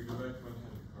if we go back to when it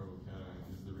had the carbocation,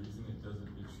 is the reason it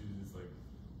chooses like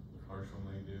the partial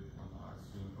negative on the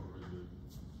oxygen over the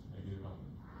negative on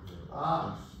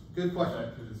the good question. Is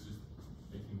that because it's just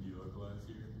making delocalize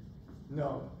here?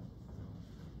 No.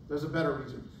 There's a better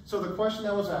reason. So the question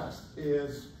that was asked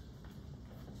is,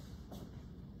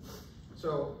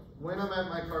 so when I'm at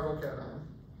my carbocation,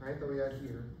 right, that we had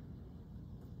here,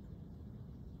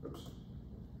 oops.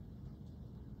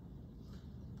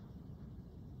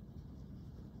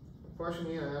 The question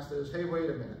Ian asked is, hey, wait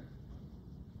a minute.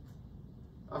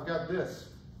 I've got this.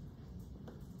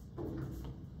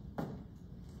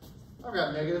 I've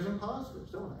got negatives and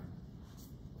positives, don't I?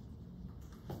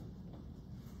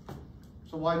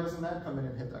 So why doesn't that come in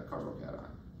and hit that carbocation?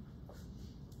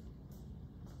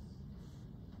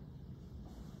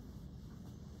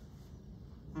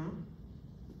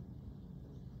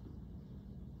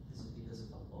 Is it because of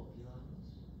the bulky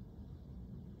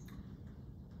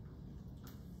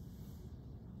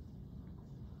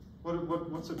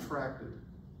levels? What's attracted?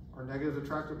 Are negatives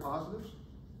attracted to positives?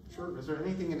 Sure. Is there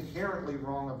anything inherently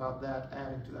wrong about that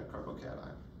adding to that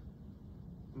carbocation?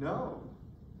 No.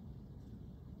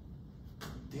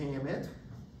 Damn it.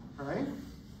 Right?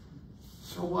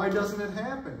 So why doesn't it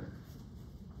happen?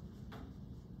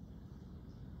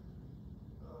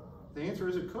 The answer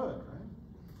is it could, right?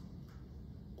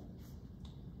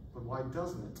 But why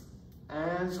doesn't it?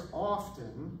 As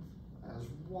often as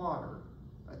water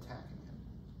attacking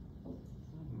it.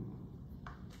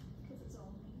 Because it's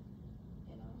only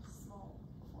in a small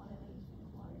quantity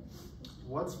of water.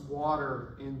 What's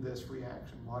water in this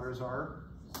reaction? Water is our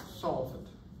solvent.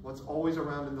 What's always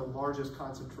around in the largest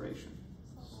concentration?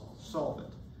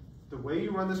 Solvent. The way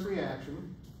you run this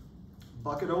reaction,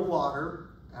 bucket of water,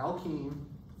 alkene,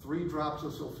 3 drops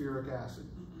of sulfuric acid.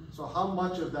 So how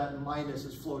much of that minus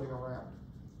is floating around?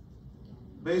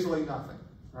 Basically nothing,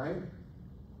 right?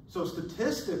 So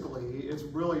statistically, it's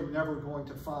really never going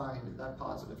to find that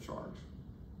positive charge.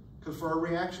 Because for a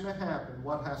reaction to happen,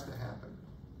 what has to happen?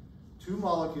 2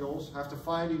 molecules have to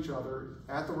find each other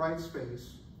at the right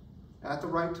space, at the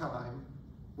right time,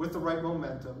 with the right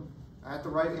momentum, at the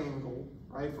right angle,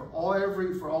 right?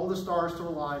 For all the stars to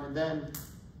align, and then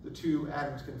the 2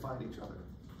 atoms can find each other.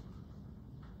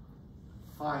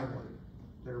 Finally,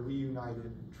 they're reunited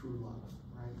in true love,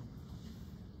 right?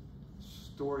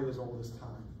 Story as old as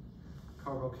time.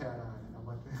 Carbocation, and I'm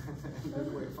like,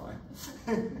 nuclear fine.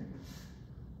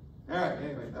 All right,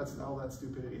 anyway, that's all that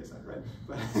stupidity aside, right?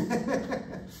 But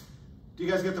do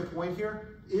you guys get the point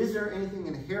here? Is there anything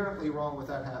inherently wrong with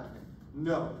that happening?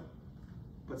 No.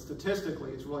 But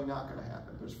statistically, it's really not going to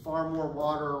happen. There's far more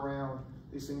water around.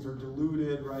 These things are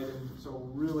diluted, right? And so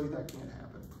really that can't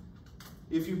happen.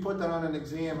 If you put that on an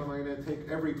exam, am I going to take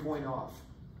every point off?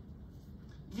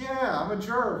 Yeah, I'm a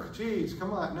jerk. Geez,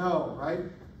 come on. No, right?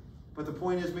 But the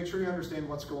point is, make sure you understand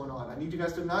what's going on. I need you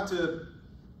guys to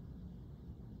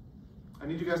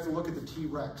look at the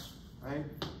T-Rex, right?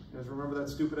 You guys remember that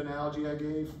stupid analogy I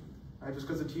gave? Right? Just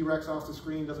because the T-Rex off the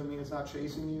screen doesn't mean it's not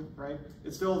chasing you, right?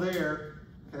 It's still there,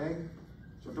 okay?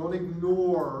 So don't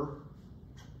ignore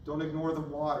the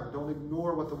water. Don't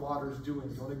ignore what the water's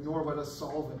doing. Don't ignore what a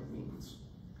solvent means,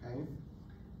 okay?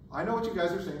 I know what you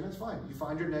guys are saying, that's fine. You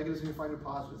find your negatives and you find your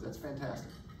positives, that's fantastic.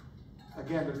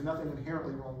 Again, there's nothing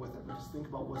inherently wrong with it, but just think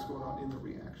about what's going on in the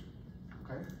reaction,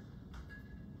 okay?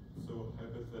 So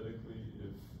hypothetically,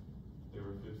 if they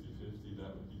were 50-50,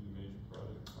 that would be the major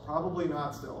product? Probably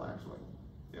not still, actually.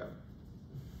 Yeah.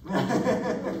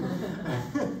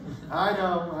 I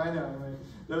know. Right?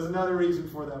 There's another reason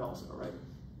for that also, right?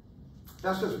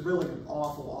 That's just really an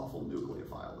awful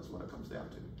nucleophile is what it comes down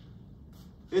to.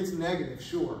 It's negative,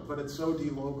 sure, but it's so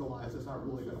delocalized, it's not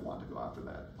really going to want to go after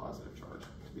that positive charge,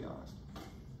 to be honest.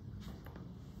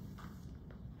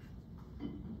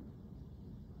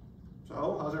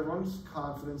 So, how's everyone's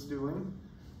confidence doing?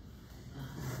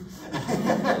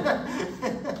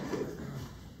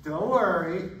 Don't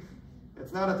worry,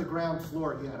 it's not at the ground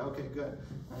floor yet. Okay, good.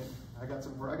 I got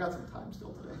some time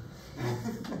still today.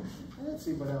 Let's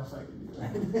see what else I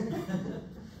can do.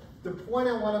 The point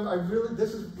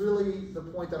this is really the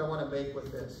point that I want to make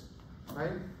with this,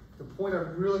 right? The point I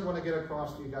really want to get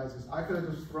across to you guys is I could have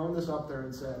just thrown this up there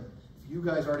and said, you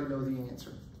guys already know the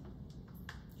answer.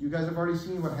 You guys have already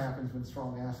seen what happens when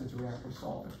strong acids react with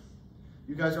solvent.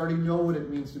 You guys already know what it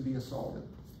means to be a solvent.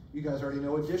 You guys already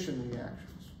know addition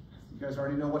reactions. You guys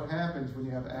already know what happens when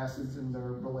you have acids in their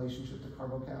relationship to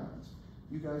carbocations.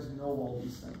 You guys know all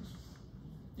these things.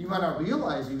 You might not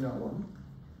realize you know them,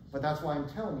 but that's why I'm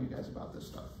telling you guys about this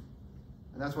stuff.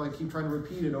 And that's why I keep trying to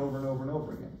repeat it over and over and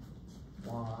over again.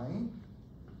 Why?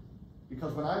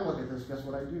 Because when I look at this, guess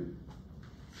what I do?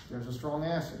 There's a strong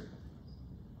acid.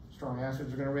 Strong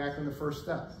acids are going to react in the first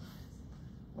step.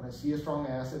 When I see a strong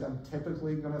acid, I'm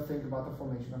typically going to think about the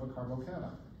formation of a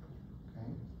carbocation.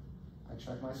 Okay? I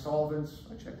check my solvents,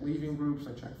 I check leaving groups,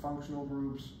 I check functional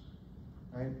groups,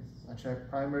 right? I check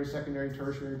primary, secondary,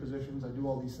 tertiary positions, I do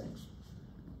all these things.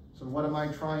 So what am I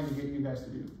trying to get you guys to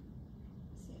do?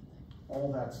 Same thing.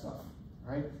 All that stuff,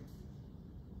 right?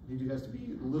 I need you guys to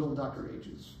be little Dr.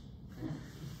 H's. Okay?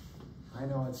 I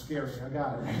know, it's scary, I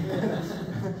got it.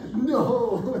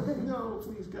 No,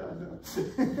 please God, no.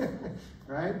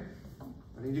 Right?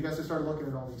 I need you guys to start looking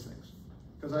at all these things.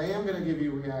 Because I am going to give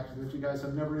you reactions that you guys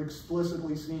have never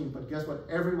explicitly seen, but guess what?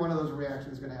 Every one of those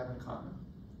reactions is going to have in common.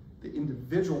 The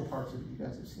individual parts of it you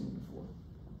guys have seen before.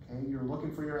 Okay? You're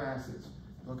looking for your acids.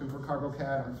 You're looking for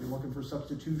carbocations. You're looking for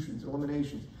substitutions,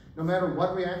 eliminations. No matter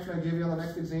what reaction I give you on the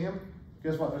next exam,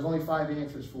 guess what? There's only 5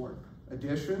 answers for it.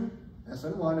 Addition,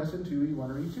 SN1, SN2, E1,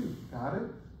 or E2. Got it?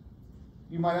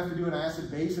 You might have to do an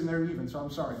acid-base in there even, so I'm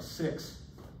sorry, 6.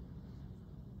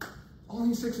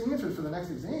 Only 6 answers for the next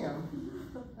exam?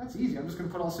 That's easy. I'm just going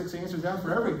to put all 6 answers down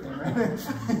for everything, right?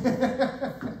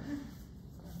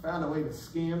 Found a way to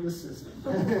scam the system.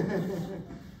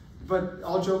 But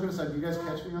all joking aside, do you guys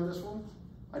catch me on this one?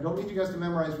 I don't need you guys to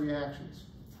memorize reactions.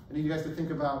 I need you guys to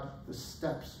think about the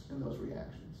steps in those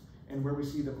reactions and where we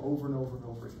see them over and over and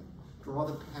over again. Draw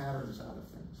the patterns out of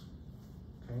things,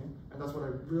 okay? And that's what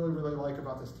I really, really like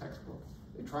about this textbook.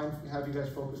 They try and have you guys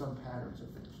focus on patterns of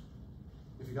things.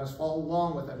 If you guys follow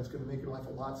along with that, it's going to make your life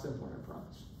a lot simpler, I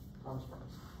promise. Promise.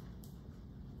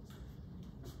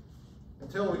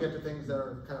 Until we get to things that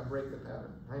are kind of break the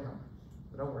pattern. I know,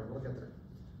 but don't worry, we'll get there.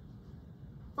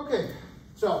 Okay,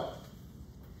 so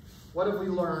what have we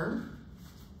learned?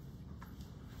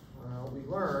 Well, we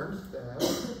learned that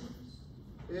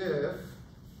if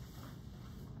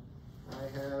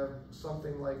I have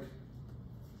something like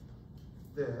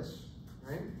this,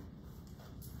 right?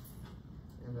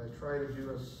 And I try to do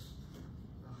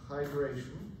a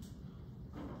hydration.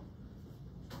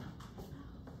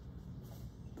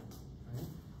 Right?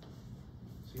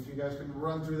 See if you guys can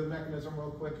run through the mechanism real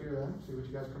quick here then. See what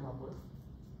you guys come up with.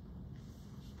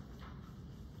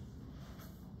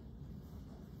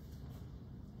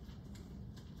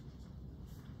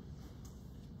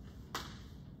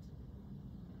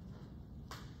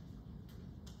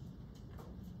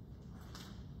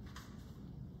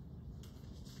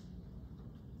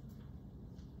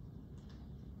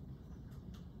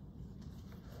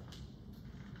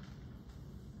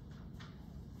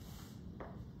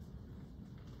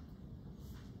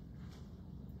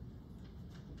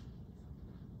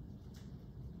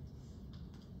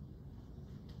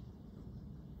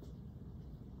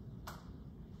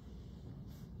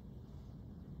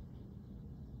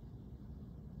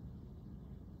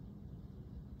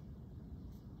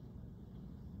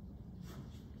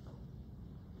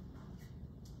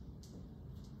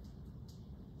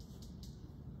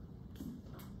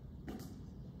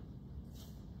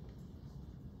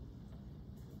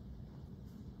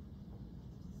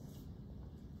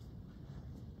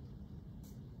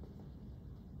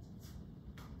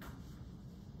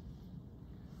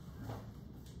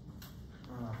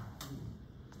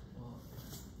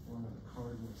 One of the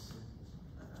cardinals.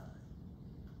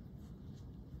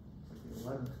 Like the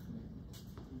 11th commandment.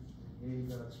 Yea,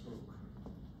 God spoke.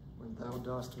 When thou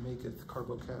dost maketh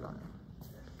carbocation.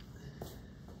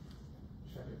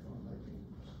 Check it on my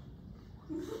fingers.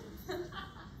 I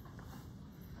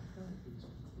feel like it's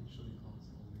potentially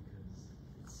possible because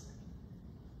it's second.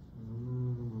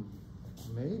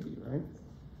 Maybe, right?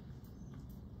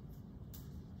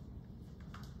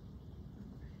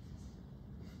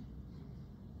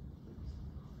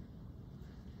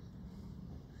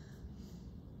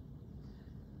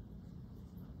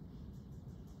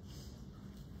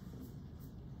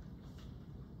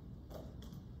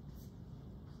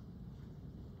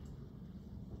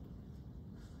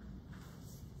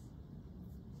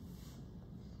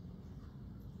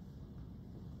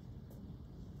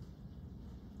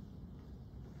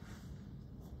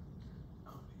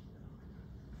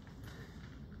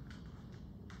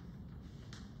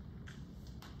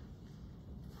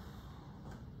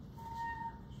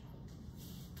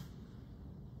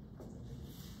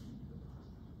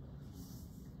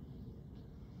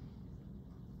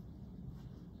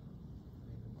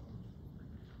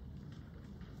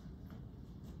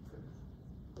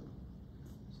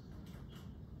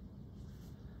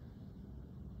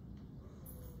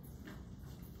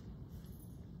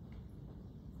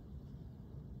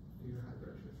 Do your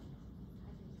hydration.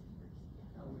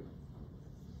 How we?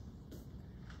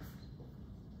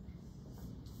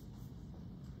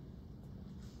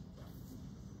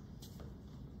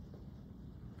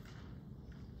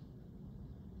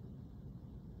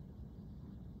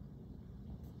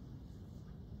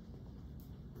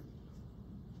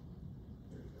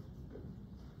 There you go. Good.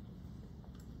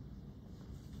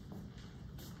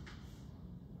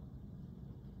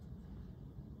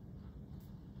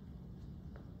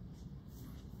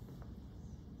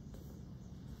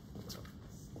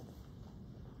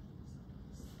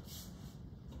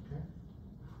 Okay.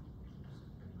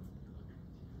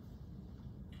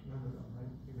 No,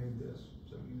 right? You made this,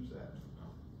 so use that.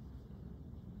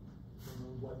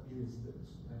 What is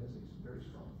this? That is a very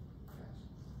strong cast.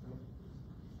 Right?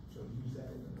 So use that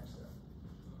in the next step.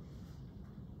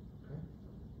 Okay?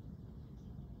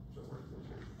 So work this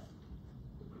here.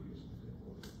 The previous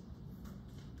example.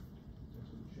 As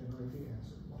we generate the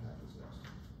acid, what happens next?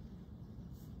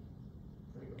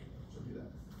 There you go. So do that.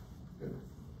 Good.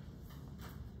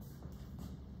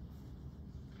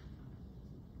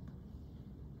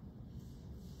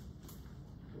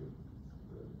 Good.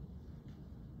 Good.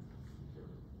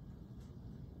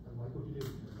 I like what you did.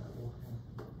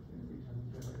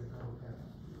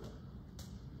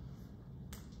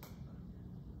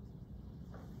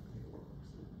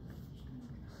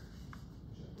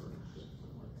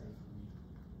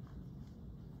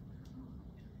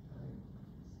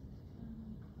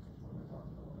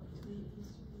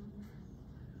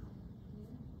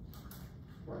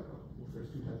 there's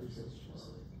two types of shifts.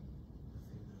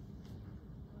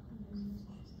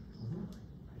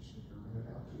 And an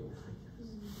alkyl shift.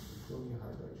 Sodium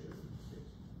hydride shift in this case.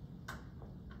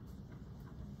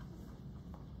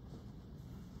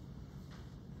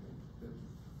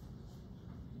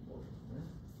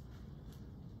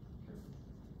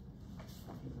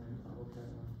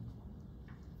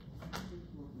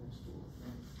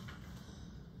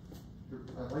 Good.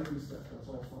 I like these steps, that's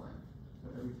all fine.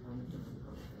 But every time it comes to the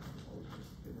carbocation, it's always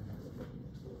just get in the habit of looking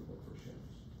next door to look for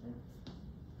shifts. Right?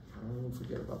 Don't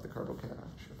forget about the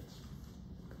carbocation shifts.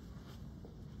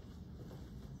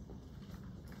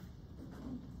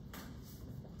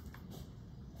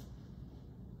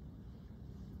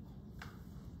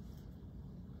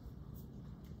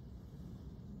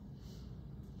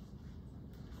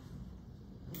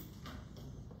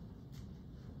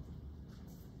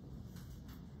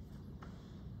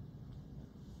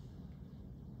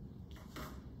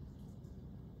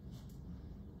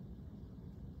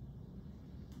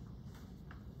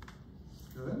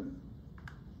 Good.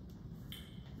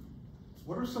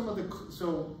 What are some of the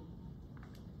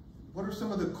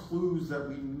clues that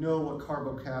we know a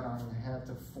carbocation had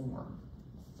to form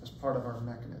as part of our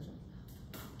mechanism?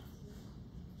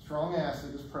 Strong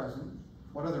acid is present.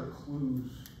 What other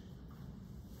clues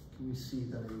can we see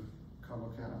that a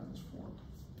carbocation is formed?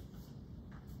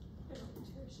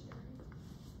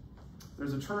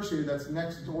 There's a tertiary that's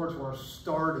next door to our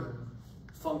starting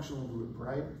functional group,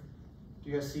 right? Do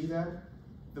you guys see that?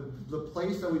 The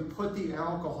place that we put the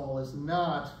alcohol is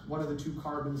not one of the two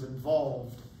carbons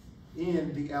involved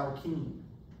in the alkene.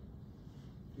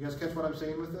 You guys catch what I'm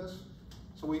saying with this?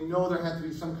 So we know there had to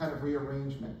be some kind of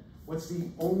rearrangement. What's the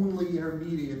only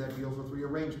intermediate that deals with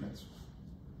rearrangements?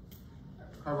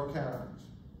 Carbocations,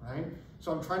 right?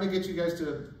 So I'm trying to get you guys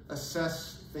to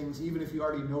assess things even if you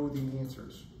already know the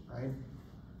answers, right?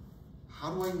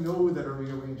 How do I know that a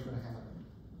rearrangement happened?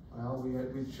 Well, we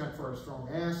check for our strong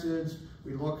acids.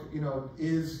 We look,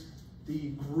 is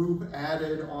the group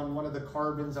added on one of the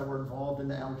carbons that were involved in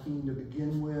the alkene to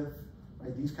begin with?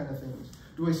 Right, these kind of things.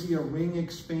 Do I see a ring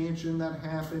expansion that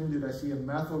happened? Did I see a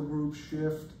methyl group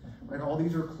shift? Right, all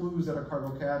these are clues that a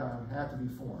carbocation had to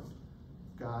be formed.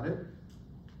 Got it?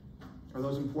 Are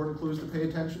those important clues to pay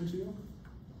attention to?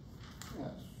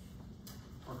 Yes.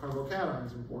 Are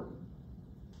carbocations important?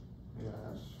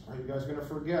 Yes. Are you guys going to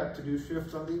forget to do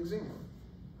shifts on the exam?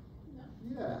 No.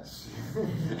 Yes.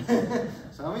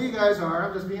 Some of you guys are,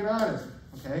 I'm just being honest.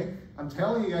 Okay? I'm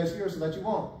telling you guys here so that you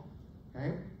won't.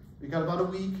 Okay? We got about a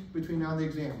week between now and the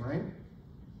exam, right?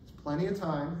 It's plenty of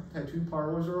time. Tattoo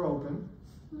parlors are open.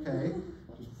 Okay?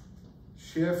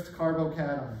 Just shift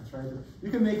carbocations, right?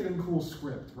 You can make it in cool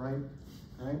script, right?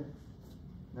 Right?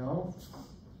 No?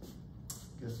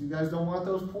 Guess you guys don't want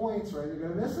those points, right? You're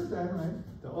going to miss it then,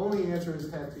 right? The only answer is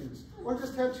tattoos. Or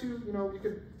just tattoo, you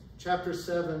could, chapter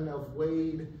 7 of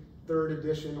Wade, 3rd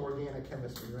edition, organic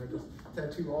chemistry, right? Just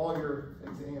tattoo all your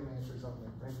exam answers on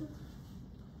there, right?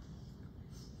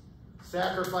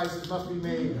 Sacrifices must be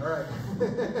made, all right.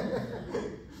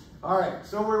 All right,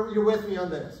 so you're with me on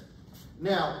this.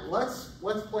 Now, let's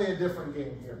play a different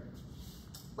game here.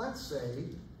 Let's say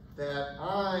that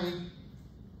I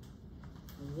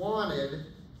wanted,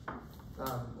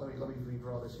 let me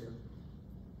redraw this here.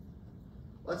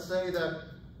 Let's say that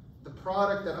the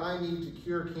product that I need to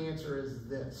cure cancer is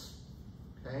this,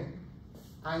 okay?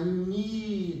 I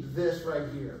need this right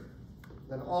here.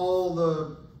 Then all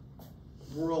the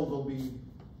world will be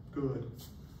good,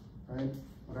 right?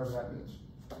 Whatever that means.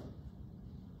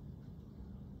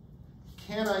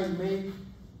 Can I make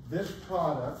this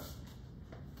product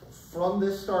from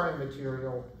this starting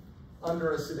material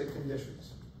under acidic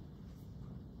conditions?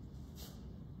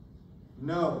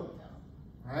 No,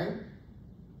 right?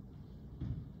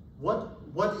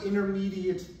 What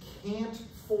intermediate can't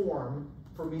form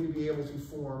for me to be able to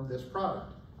form this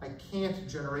product? I can't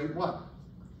generate what?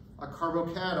 A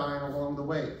carbocation along the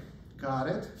way. Got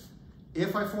it?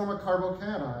 If I form a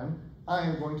carbocation, I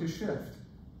am going to shift.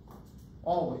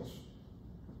 Always.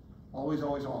 Always,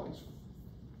 always, always.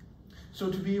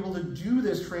 So to be able to do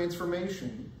this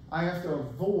transformation, I have to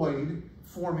avoid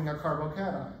forming a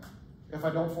carbocation. If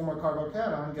I don't form a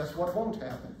carbocation, guess what won't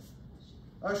happen?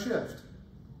 A shift.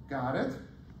 Got it?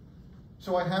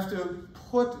 So I have to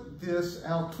put this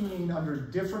alkene under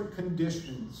different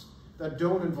conditions that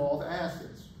don't involve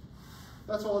acids.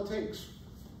 That's all it takes.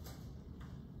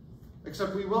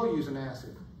 Except we will use an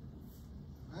acid.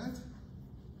 What?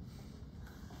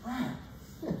 Crap.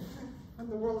 What in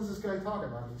the world is this guy talking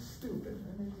about? He's stupid.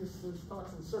 I mean, he just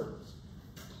talks in circles.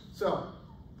 So,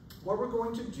 what we're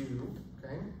going to do,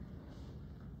 okay,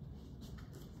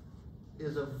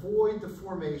 is avoid the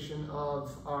formation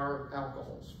of our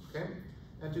alcohols, okay?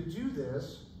 And to do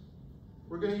this,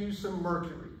 we're going to use some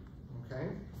mercury, okay?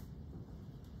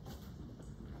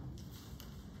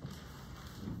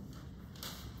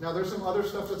 Now there's some other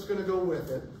stuff that's going to go with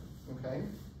it, okay?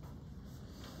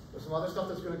 There's some other stuff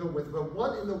that's going to go with it, but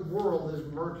what in the world is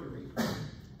mercury?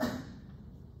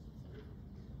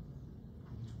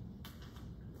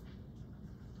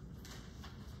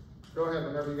 Go ahead,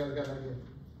 whenever you guys got an idea.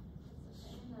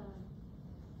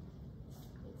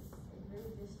 It's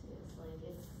very viscous, like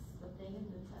it's the thing in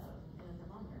the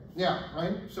thermometer. Yeah,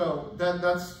 right? So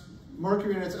that's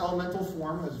mercury in its elemental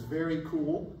form is very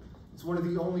cool. It's one of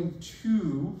the only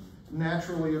two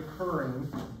naturally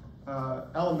occurring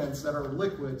elements that are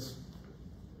liquids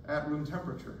at room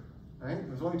temperature, right?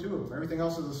 There's only two of them. Everything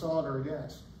else is a solid or a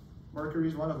gas. Mercury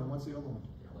is one of them. What's the other one?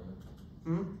 Gallium.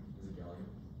 Hmm? Is it gallium?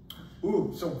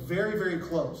 Ooh, so very, very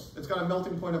close. It's got a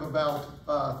melting point of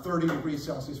about 30 degrees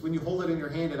Celsius. When you hold it in your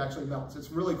hand, it actually melts.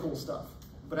 It's really cool stuff.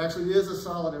 But actually it is a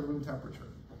solid at room temperature.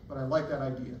 But I like that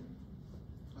idea.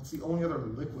 That's the only other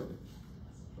liquid.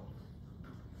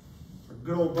 Our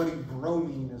good old buddy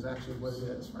bromine is actually what it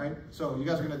is, right? So you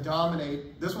guys are gonna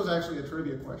dominate. This was actually a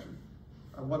trivia question.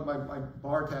 My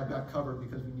bar tab got covered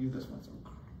because we knew this one. So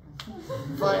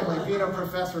finally, being a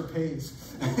professor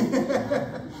pays.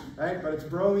 Right? But it's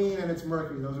bromine and it's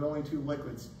mercury. Those are only two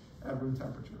liquids at room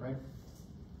temperature, right?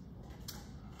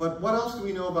 But what else do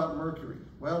we know about mercury?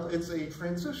 Well, it's a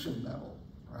transition metal,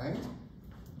 right?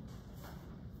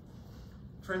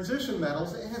 Transition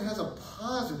metals, and it has a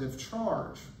positive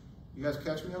charge. You guys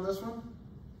catch me on this one?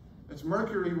 It's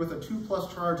mercury with a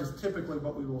 2+ charge is typically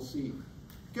what we will see.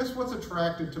 Guess what's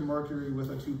attracted to mercury with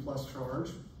a 2+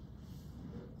 charge?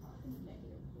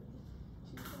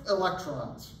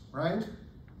 Electrons, right?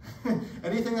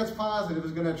 Anything that's positive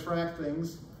is going to attract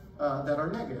things that are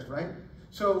negative, right?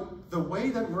 So the way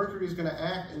that mercury is going to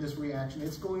act in this reaction,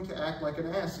 it's going to act like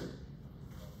an acid.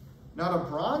 Not a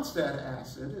Bronsted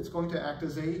acid, it's going to act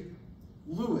as a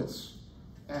Lewis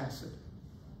acid,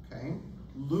 okay?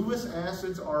 Lewis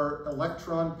acids are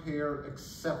electron pair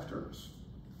acceptors,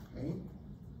 okay?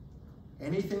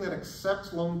 Anything that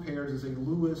accepts lone pairs is a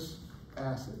Lewis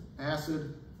acid,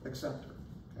 acid acceptor,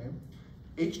 okay?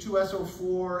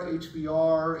 H2SO4,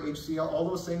 HBr, HCl, all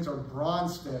those things are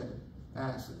Bronsted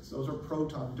acids. Those are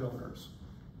proton donors.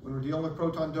 When we're dealing with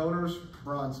proton donors,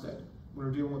 Bronsted. When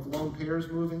we're dealing with lone pairs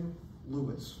moving,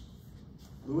 Lewis.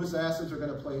 Lewis acids are going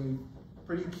to play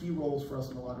pretty key roles for us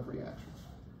in a lot of reactions.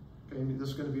 Okay, this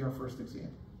is going to be our first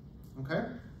example. Okay?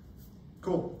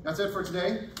 Cool. That's it for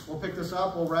today. We'll pick this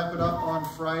up. We'll wrap it up on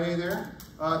Friday there.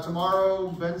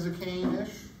 Tomorrow,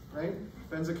 benzocaine-ish, right?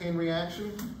 Benzocaine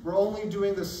reaction. We're only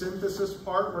doing the synthesis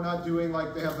part. We're not doing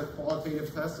like they have the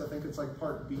qualitative tests. I think it's like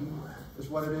part B is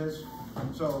what it is.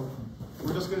 So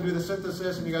we're just going to do the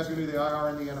synthesis, and you guys are going to do the IR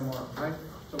and the NMR, right?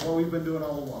 So what we've been doing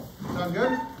all along. Sound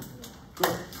good?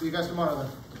 Cool. See you guys tomorrow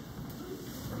then.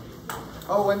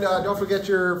 Oh, and don't forget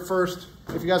your first,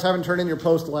 if you guys haven't turned in your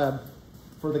post lab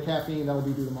for the caffeine, that will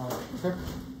be due tomorrow. Okay?